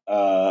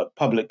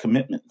public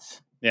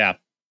commitments. Yeah.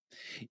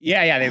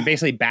 They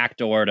basically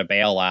backdoored a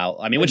bailout.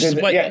 I mean, which is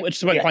what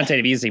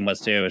quantitative easing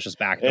was too. It's just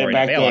backdooring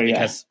a bailout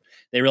because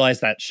they realize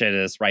that shit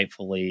is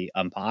rightfully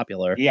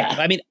unpopular. Yeah. But,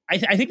 I mean, I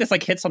think this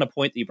like hits on a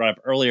point that you brought up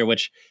earlier,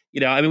 which,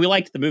 I mean, we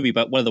liked the movie,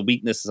 but one of the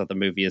weaknesses of the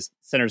movie is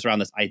centers around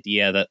this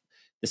idea that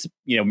this,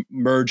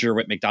 merger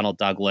with McDonnell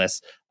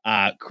Douglas,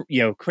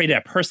 created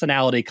a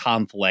personality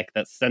conflict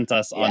that sent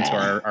us onto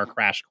our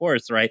crash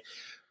course, right?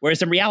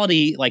 Whereas in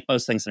reality, like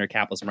most things in our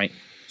capitalism, right,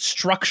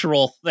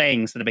 structural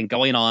things that have been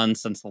going on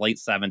since the late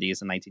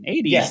 70s and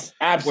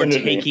 1980s were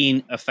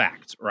taking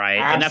effect, right?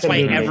 Absolutely. And that's why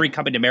every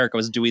company in America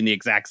was doing the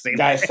exact same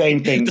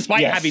thing.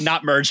 Despite having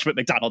not merged with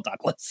McDonnell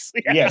Douglas.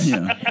 Yes.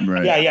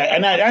 Right. Yeah.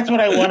 And that's what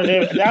I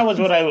wanted to, that was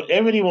what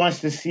everybody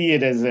wants to see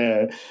it as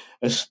a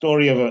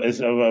story of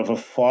a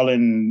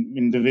fallen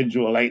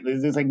individual. Like,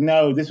 it's like,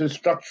 no, this was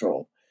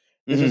structural.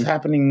 This is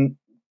happening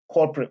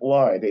corporate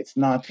wide. It's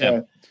not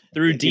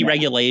through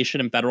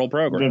deregulation and federal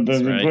programs,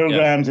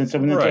 programs and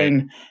some of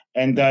the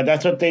and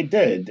that's what they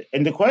did.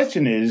 And the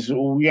question is,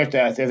 you have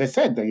to ask, as I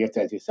said, you have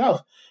to ask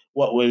yourself,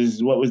 what was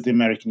the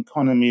American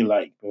economy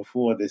like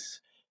before this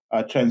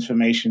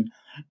transformation?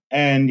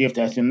 And you have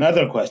to ask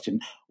another question.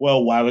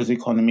 Well, why was the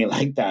economy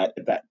like that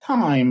at that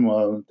time?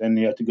 Well, then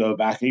you have to go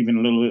back even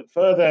a little bit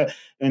further,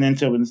 and then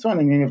so on and so on.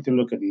 And then you have to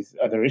look at these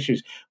other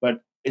issues. But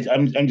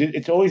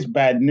it's always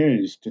bad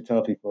news to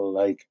tell people,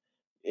 like,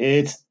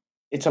 it's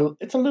a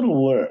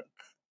little work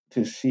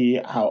to see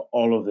how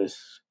all of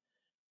this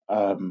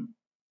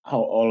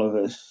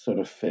sort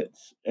of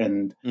fits,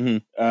 and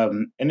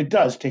it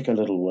does take a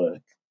little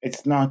work.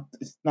 It's not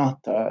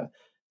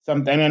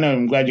something. I know.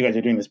 I'm glad you guys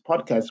are doing this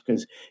podcast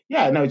because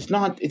it's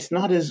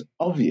not as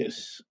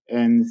obvious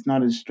and it's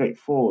not as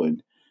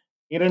straightforward.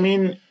 You know what I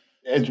mean?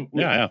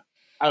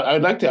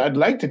 I'd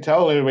like to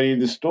tell everybody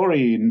the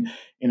story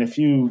in a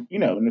few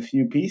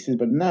pieces,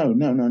 but no.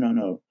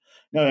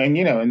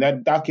 And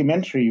that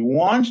documentary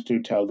wants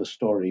to tell the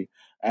story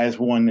as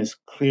one is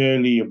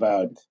clearly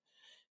about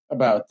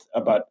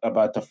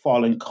the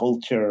fallen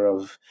culture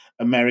of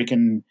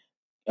American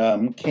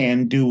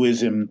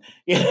can-doism.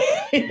 You know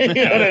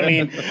what I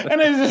mean?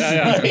 And it's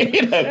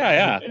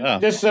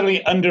just just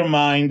suddenly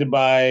undermined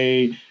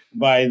by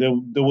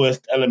the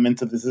worst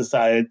elements of the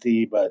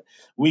society, but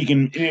we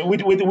can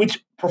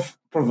which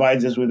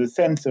provides us with a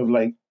sense of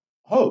like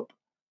hope.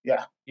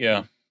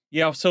 Yeah.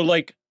 So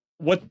like,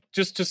 what,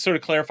 just to sort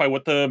of clarify,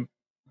 what the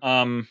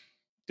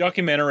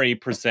documentary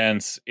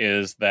presents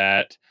is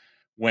that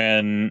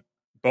when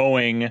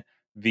Boeing,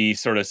 the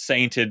sort of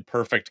sainted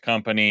perfect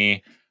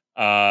company,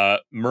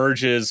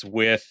 merges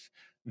with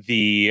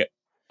the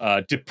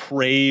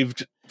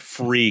depraved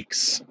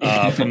freaks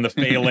from the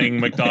failing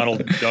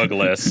McDonnell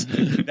Douglas,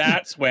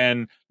 that's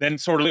when then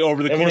sort of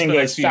over the course of the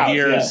next few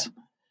years,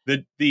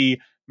 the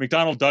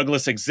McDonnell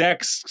Douglas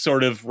execs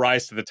sort of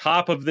rise to the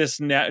top of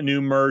this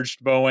new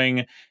merged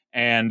Boeing,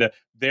 and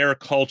their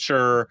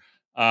culture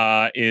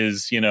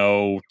is,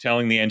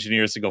 telling the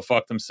engineers to go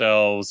fuck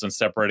themselves and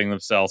separating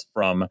themselves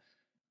from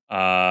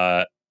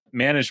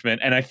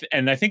management.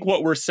 And I think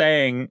what we're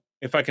saying,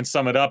 if I can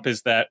sum it up,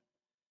 is that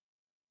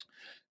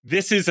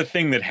this is a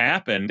thing that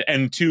happened,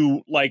 and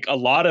to like a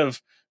lot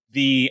of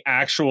the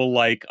actual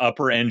like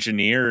upper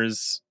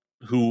engineers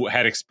who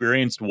had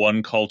experienced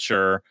one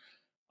culture,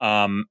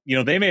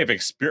 they may have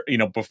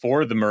experienced,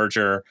 before the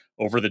merger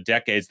over the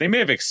decades, they may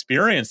have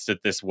experienced it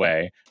this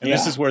way. And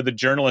this is where the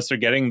journalists are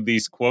getting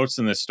these quotes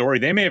in this story.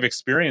 They may have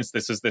experienced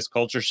this as this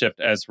culture shift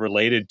as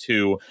related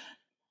to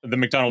the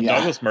McDonnell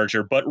Douglas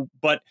merger.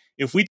 But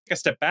if we take a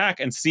step back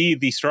and see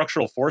the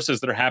structural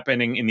forces that are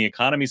happening in the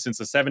economy since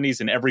the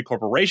 70s in every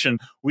corporation,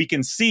 we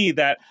can see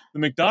that the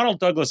McDonnell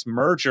Douglas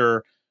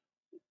merger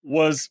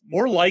was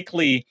more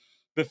likely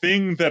the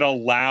thing that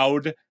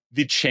allowed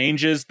the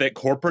changes that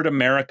corporate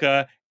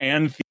America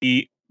and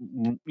the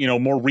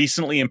more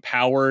recently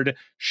empowered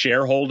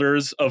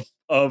shareholders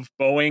of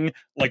Boeing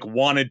like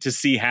wanted to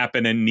see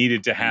happen and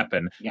needed to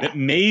happen. That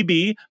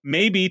maybe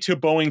to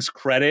Boeing's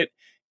credit,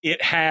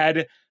 it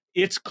had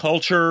its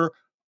culture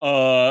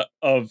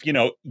of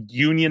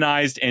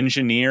unionized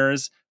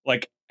engineers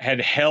like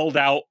had held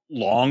out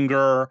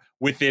longer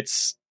with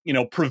its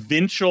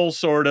provincial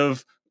sort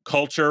of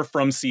culture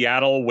from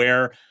Seattle,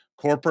 where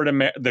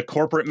the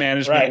corporate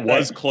management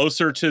was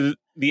closer to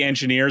the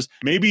engineers.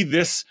 Maybe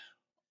this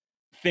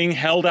thing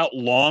held out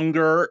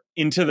longer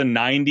into the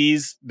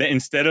 90s, that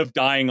instead of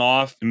dying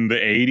off in the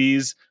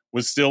 80s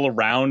was still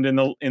around in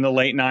the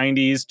late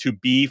 90s to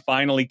be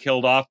finally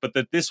killed off, but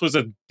that this was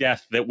a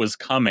death that was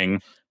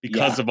coming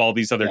because of all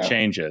these other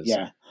changes.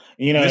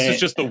 This is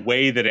just the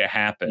way that it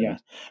happened.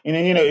 And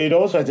then it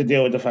also has to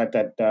deal with the fact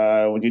that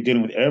when you're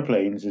dealing with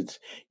airplanes,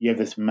 you have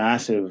this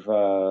massive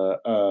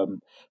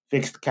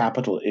fixed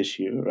capital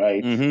issue,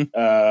 right?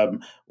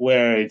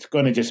 Where it's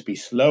going to just be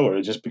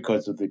slower just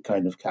because of the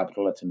kind of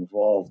capital that's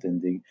involved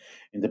in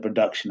the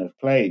production of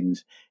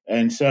planes.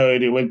 And so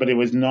it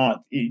was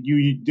not.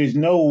 There's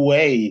no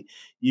way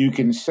you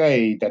can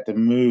say that the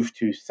move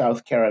to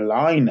South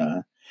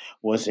Carolina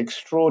was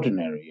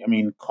extraordinary. I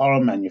mean, car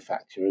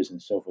manufacturers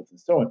and so forth and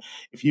so on.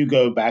 If you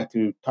go back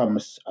to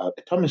Thomas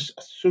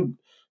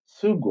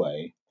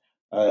Sugway,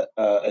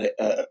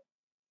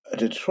 a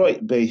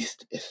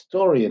Detroit-based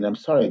historian. I'm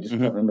sorry, I just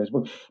can't remember his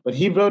book. But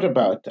he wrote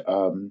about.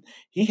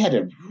 He had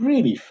a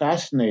really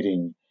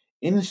fascinating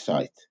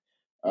insight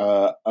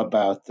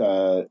about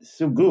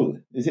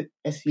Sugu. Is it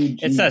SUG?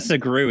 It's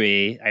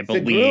Sugrui, I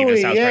believe.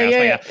 Is how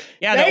it's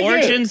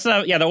pronounced.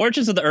 The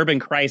origins of the urban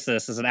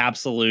crisis is an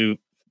absolute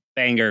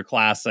banger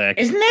classic.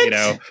 Isn't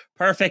it?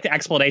 Perfect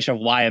explanation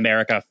of why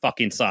America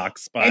fucking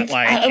sucks. But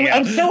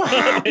I'm so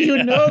happy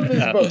you know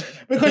this book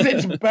because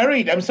it's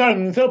buried. I'm sorry.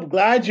 I'm so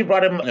glad you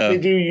brought him.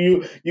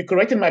 You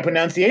corrected my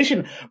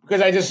pronunciation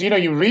because I just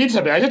you read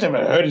something. I just never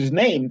heard his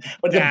name,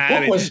 but the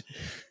book was.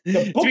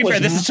 To be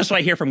fair, this is just what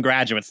I hear from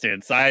graduate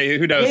students.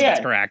 Who knows if it's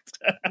correct?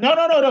 No.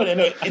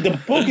 The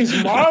book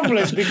is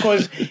marvelous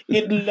because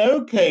it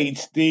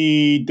locates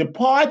the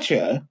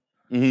departure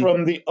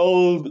from the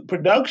old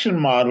production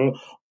model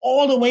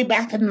all the way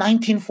back to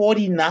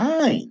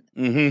 1949.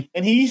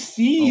 And he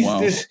sees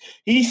this.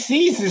 He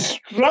sees this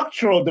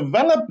structural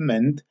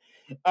development.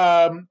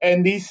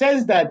 And he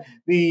says that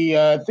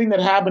the thing that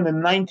happened in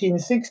the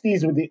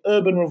 1960s with the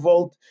urban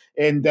revolt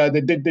and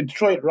the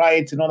Detroit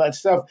riots and all that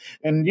stuff,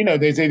 and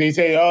they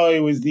say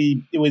it was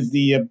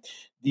the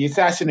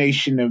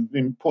assassination of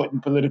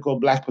important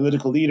black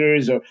political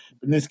leaders, or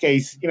in this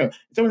case,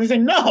 someone they say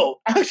no,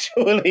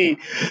 actually.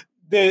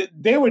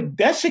 They were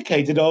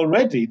desiccated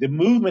already. The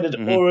movement had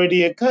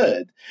already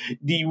occurred.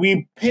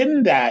 We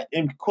pinned that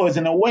because,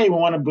 in a way, we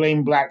want to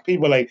blame black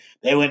people. Like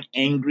they went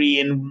angry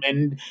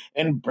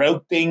and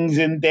broke things,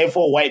 and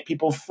therefore white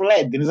people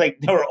fled. And it's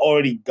like they were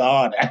already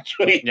gone,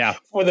 actually,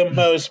 for the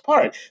most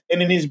part.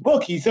 And in his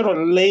book, he sort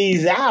of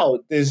lays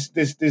out this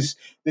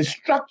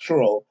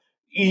structural.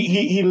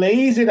 He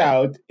lays it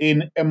out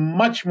in a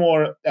much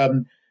more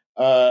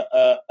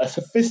a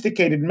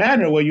sophisticated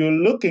manner, where you're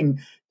looking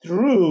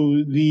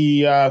through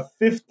the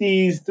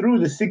 50s, through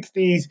the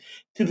 60s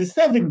to the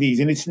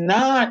 70s, and it's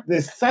not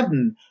this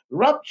sudden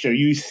rupture.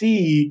 You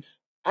see,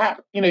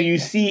 you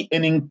see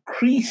an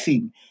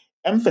increasing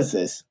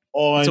emphasis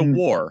on it's a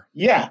war.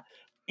 That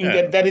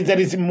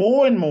is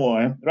more and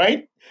more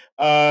right.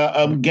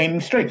 Gaining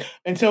strength,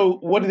 and so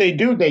what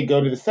do? They go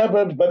to the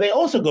suburbs, but they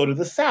also go to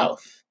the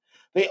South.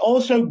 They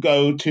also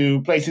go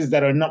to places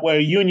that are not where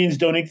unions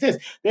don't exist.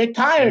 They're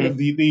tired of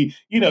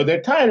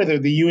they're tired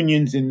of the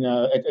unions in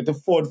at the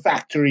Ford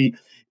factory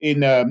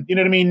in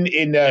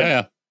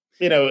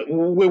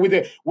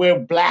where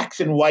blacks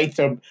and whites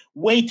are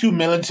way too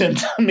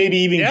militant, maybe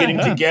even getting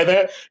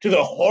together to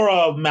the horror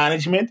of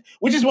management,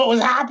 which is what was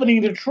happening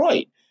in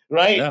Detroit.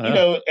 Right,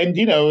 when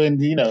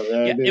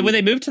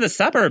they moved to the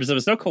suburbs, it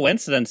was no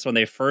coincidence when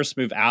they first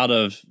moved out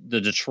of the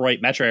Detroit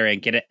metro area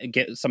and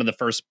get some of the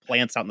first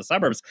plants out in the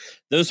suburbs.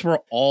 Those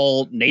were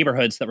all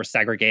neighborhoods that were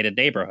segregated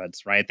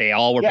neighborhoods, right? They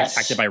all were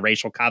protected by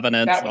racial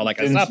covenants and all that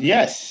kind of stuff.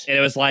 Yes, and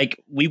it was like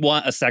we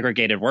want a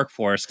segregated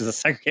workforce because a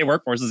segregated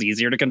workforce is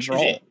easier to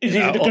control. It's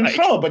easier to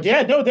control, but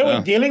they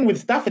were dealing with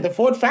stuff at the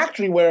Ford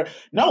factory where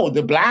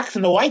the blacks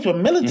and the whites were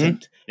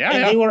militant.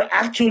 They were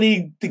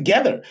actually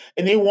together,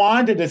 and they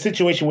wanted a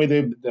situation where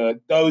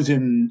those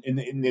in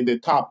the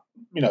top,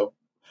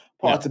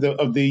 parts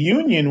of the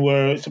union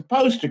were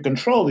supposed to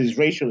control these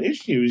racial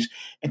issues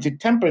and to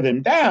temper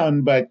them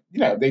down, but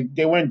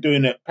they weren't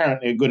doing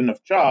apparently a good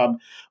enough job.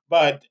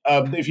 But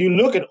if you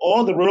look at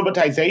all the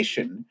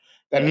robotization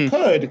that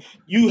occurred,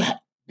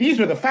 these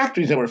were the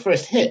factories that were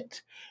first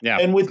hit. Yeah,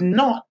 and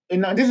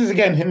this is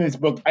again in this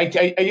book. I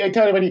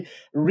tell everybody,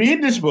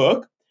 read this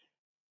book.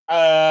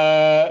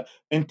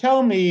 And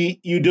tell me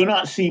you do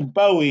not see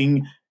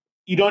Boeing,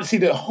 you don't see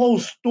the whole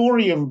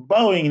story of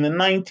Boeing in the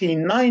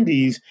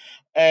 1990s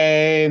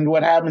and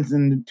what happens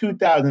in the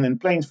 2000 and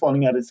planes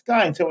falling out of the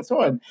sky and so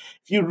on.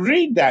 If you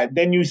read that,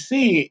 then you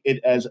see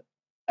it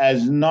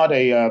as not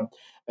a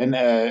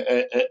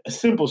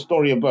simple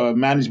story of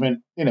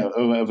management,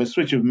 of a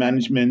switch of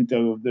management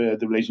of the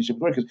relationship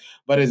with workers,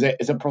 but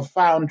as a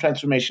profound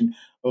transformation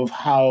of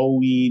how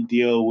we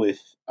deal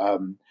with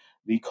the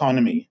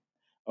economy.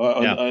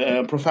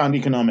 A profound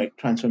economic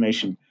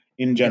transformation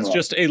in general. It's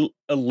just a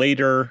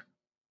later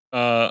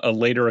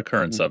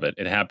occurrence of it.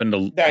 It happened,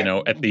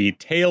 at the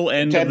tail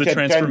end of the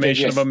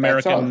transformation of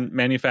American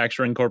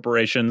manufacturing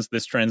corporations.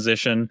 This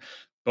transition,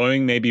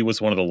 Boeing maybe was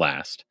one of the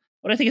last.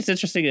 But I think it's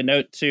interesting to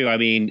note too. I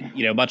mean,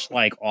 much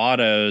like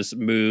autos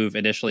move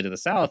initially to the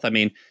South. I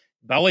mean,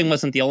 Boeing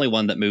wasn't the only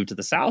one that moved to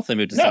the South. They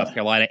moved to South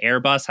Carolina.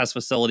 Airbus has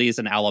facilities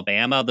in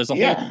Alabama. There's a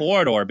whole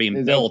corridor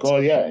being built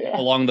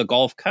along the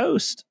Gulf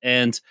Coast,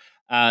 and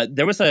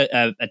there was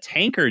a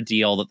tanker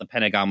deal that the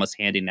Pentagon was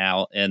handing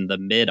out in the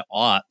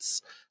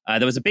mid-aughts.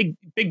 There was a big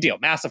deal,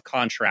 massive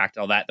contract,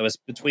 all that was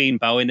between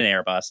Boeing and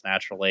Airbus,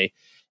 naturally.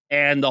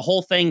 And the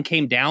whole thing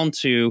came down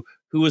to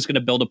who was going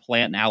to build a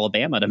plant in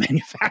Alabama to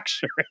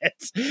manufacture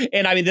it.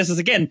 And I mean, this is,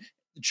 again,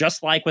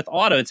 just like with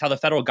auto, it's how the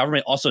federal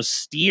government also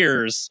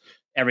steers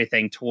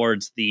everything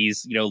towards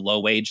these,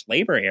 low-wage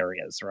labor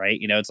areas, right?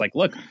 It's like,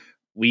 look,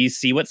 we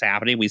see what's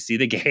happening. We see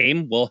the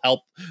game. We'll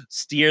help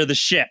steer the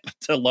ship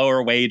to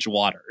lower wage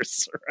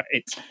waters,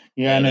 right?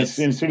 Yeah, and it's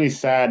really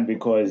sad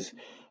because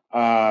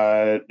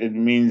it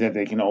means that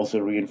they can also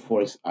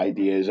reinforce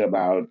ideas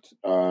about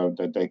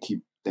that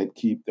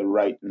keep the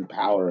right in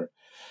power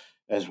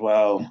as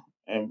well.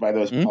 And by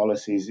those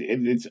policies,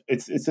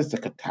 it's just a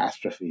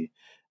catastrophe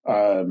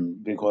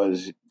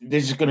because they're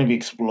just going to be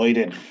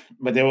exploited.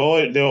 But they were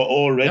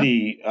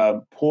already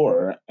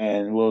poor,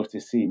 and we'll have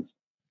to see.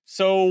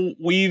 So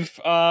we've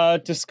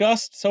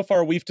discussed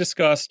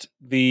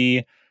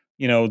the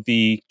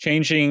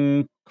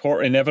changing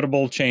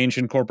inevitable change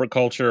in corporate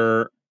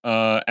culture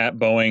at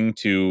Boeing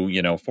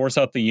to force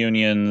out the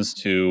unions,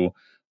 to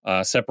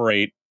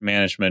separate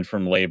management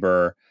from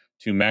labor,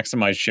 to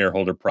maximize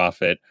shareholder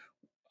profit.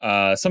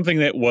 Something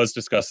that was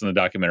discussed in the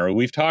documentary.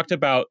 We've talked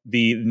about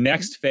the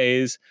next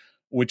phase,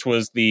 which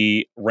was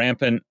the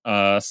rampant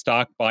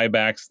stock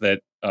buybacks that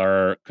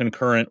are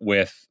concurrent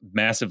with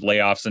massive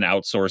layoffs and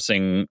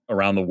outsourcing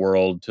around the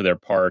world to their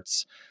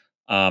parts,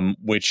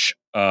 which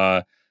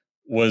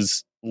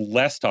was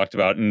less talked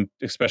about, and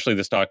especially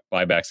the stock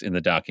buybacks in the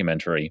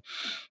documentary.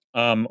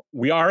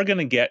 We are going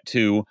to get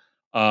to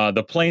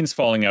the planes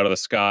falling out of the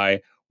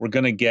sky. We're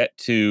going to get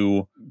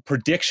to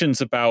predictions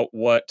about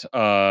what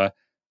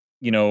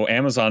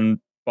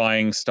Amazon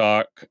buying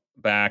stock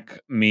back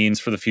means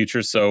for the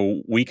future,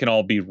 so we can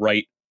all be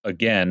right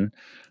again.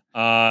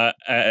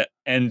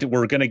 And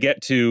we're going to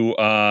get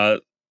to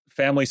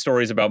family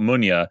stories about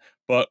Munya,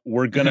 but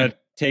we're going to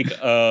take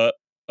a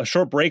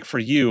short break for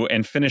you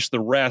and finish the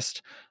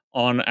rest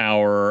on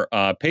our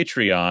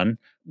Patreon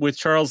with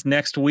Charles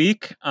next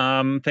week.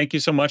 Thank you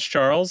so much,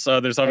 Charles.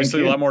 There's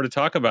obviously a lot more to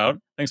talk about.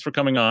 Thanks for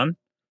coming on.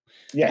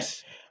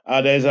 Yes.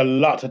 There's a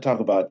lot to talk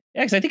about.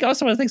 Yeah, because I think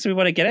also one of the things we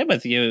want to get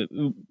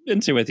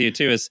into with you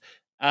too is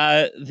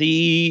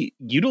the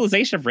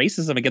utilization of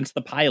racism against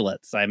the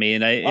pilots. I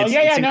mean, it's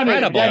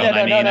incredible.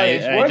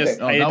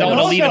 I don't want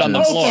to leave it on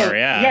the floor.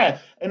 Yeah.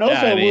 And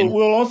also,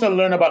 we'll also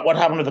learn about what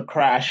happened to the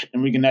crash,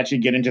 and we can actually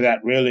get into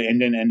that really,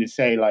 and to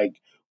say like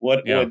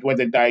what the but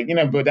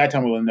that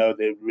time we will know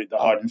the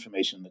hard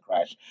information in the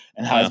crash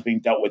and how it's being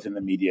dealt with in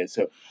the media.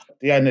 So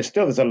and there's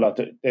still a lot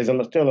to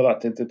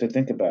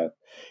think about.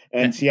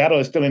 And Seattle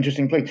is still an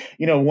interesting place.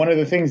 One of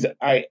the things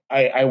I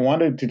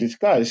wanted to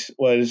discuss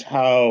was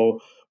how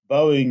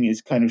Boeing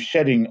is kind of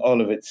shedding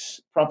all of its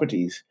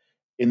properties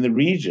in the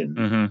region.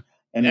 Mm-hmm.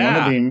 And one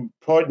of the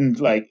important,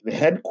 like the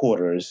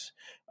headquarters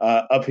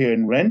up here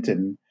in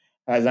Renton,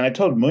 and I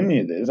told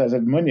Munya this, I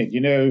said,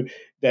 Munya,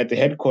 that the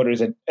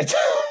headquarters at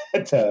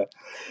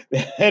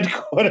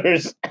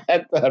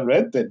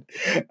Renton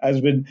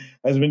has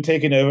been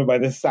taken over by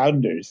the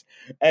Sounders,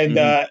 and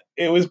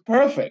it was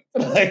perfect.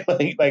 like,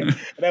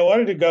 and I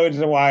wanted to go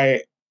into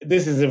why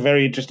this is a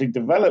very interesting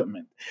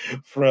development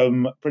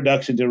from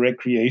production to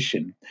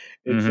recreation.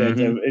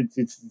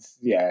 It's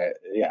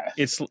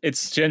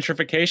it's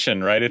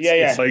gentrification, right?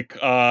 It's like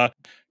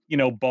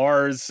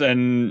bars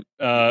and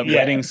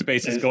wedding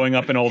spaces going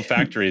up in old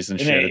factories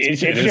and shit.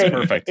 It is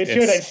perfect. It's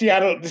true that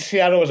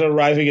Seattle was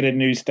arriving at a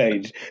new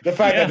stage. The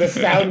fact that the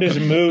Sounders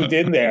moved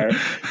in there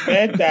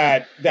meant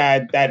that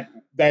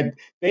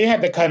they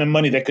had the kind of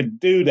money that could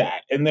do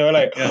that, and they were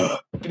like,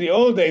 in the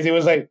old days, it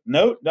was like,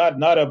 no,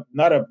 not a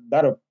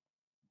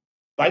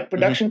bike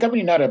production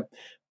company, not a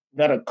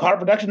car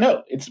production.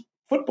 No, it's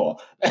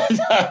football.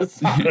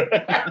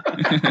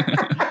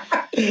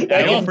 We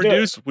don't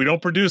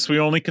produce. We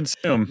only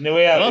consume. No,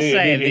 I will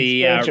say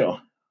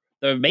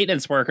the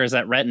maintenance workers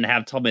at Renton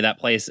have told me that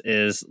place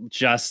is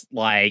just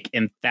like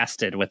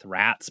infested with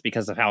rats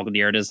because of how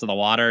near it is to the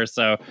water.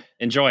 So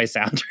enjoy,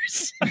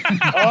 Sounders.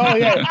 Oh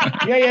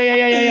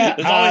yeah.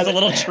 There's always a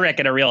little trick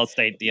in a real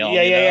estate deal.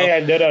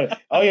 Yeah. No.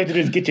 All you have to do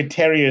is get your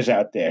terriers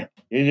out there.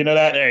 You know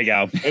that? There you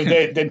go.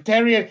 If the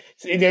terrier,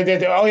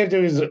 all you have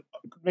to do is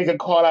make a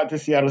call out to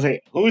Seattle and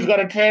say, "Who's got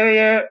a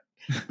terrier?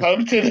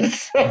 Come to the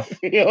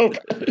field."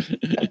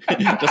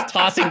 Just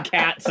tossing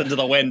cats into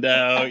the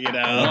window, Want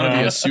to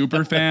be a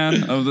super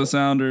fan of the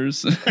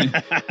Sounders?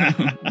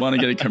 Want to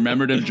get a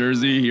commemorative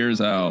jersey? Here's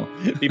how.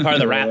 Be part of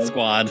the Rat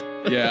Squad.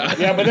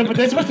 Yeah, but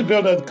they're supposed to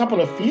build a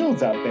couple of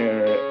fields out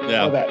there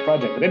for that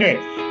project. But anyway,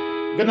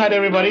 good night,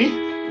 everybody.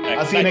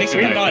 I'll see you next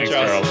week. Thanks,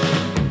 Charles.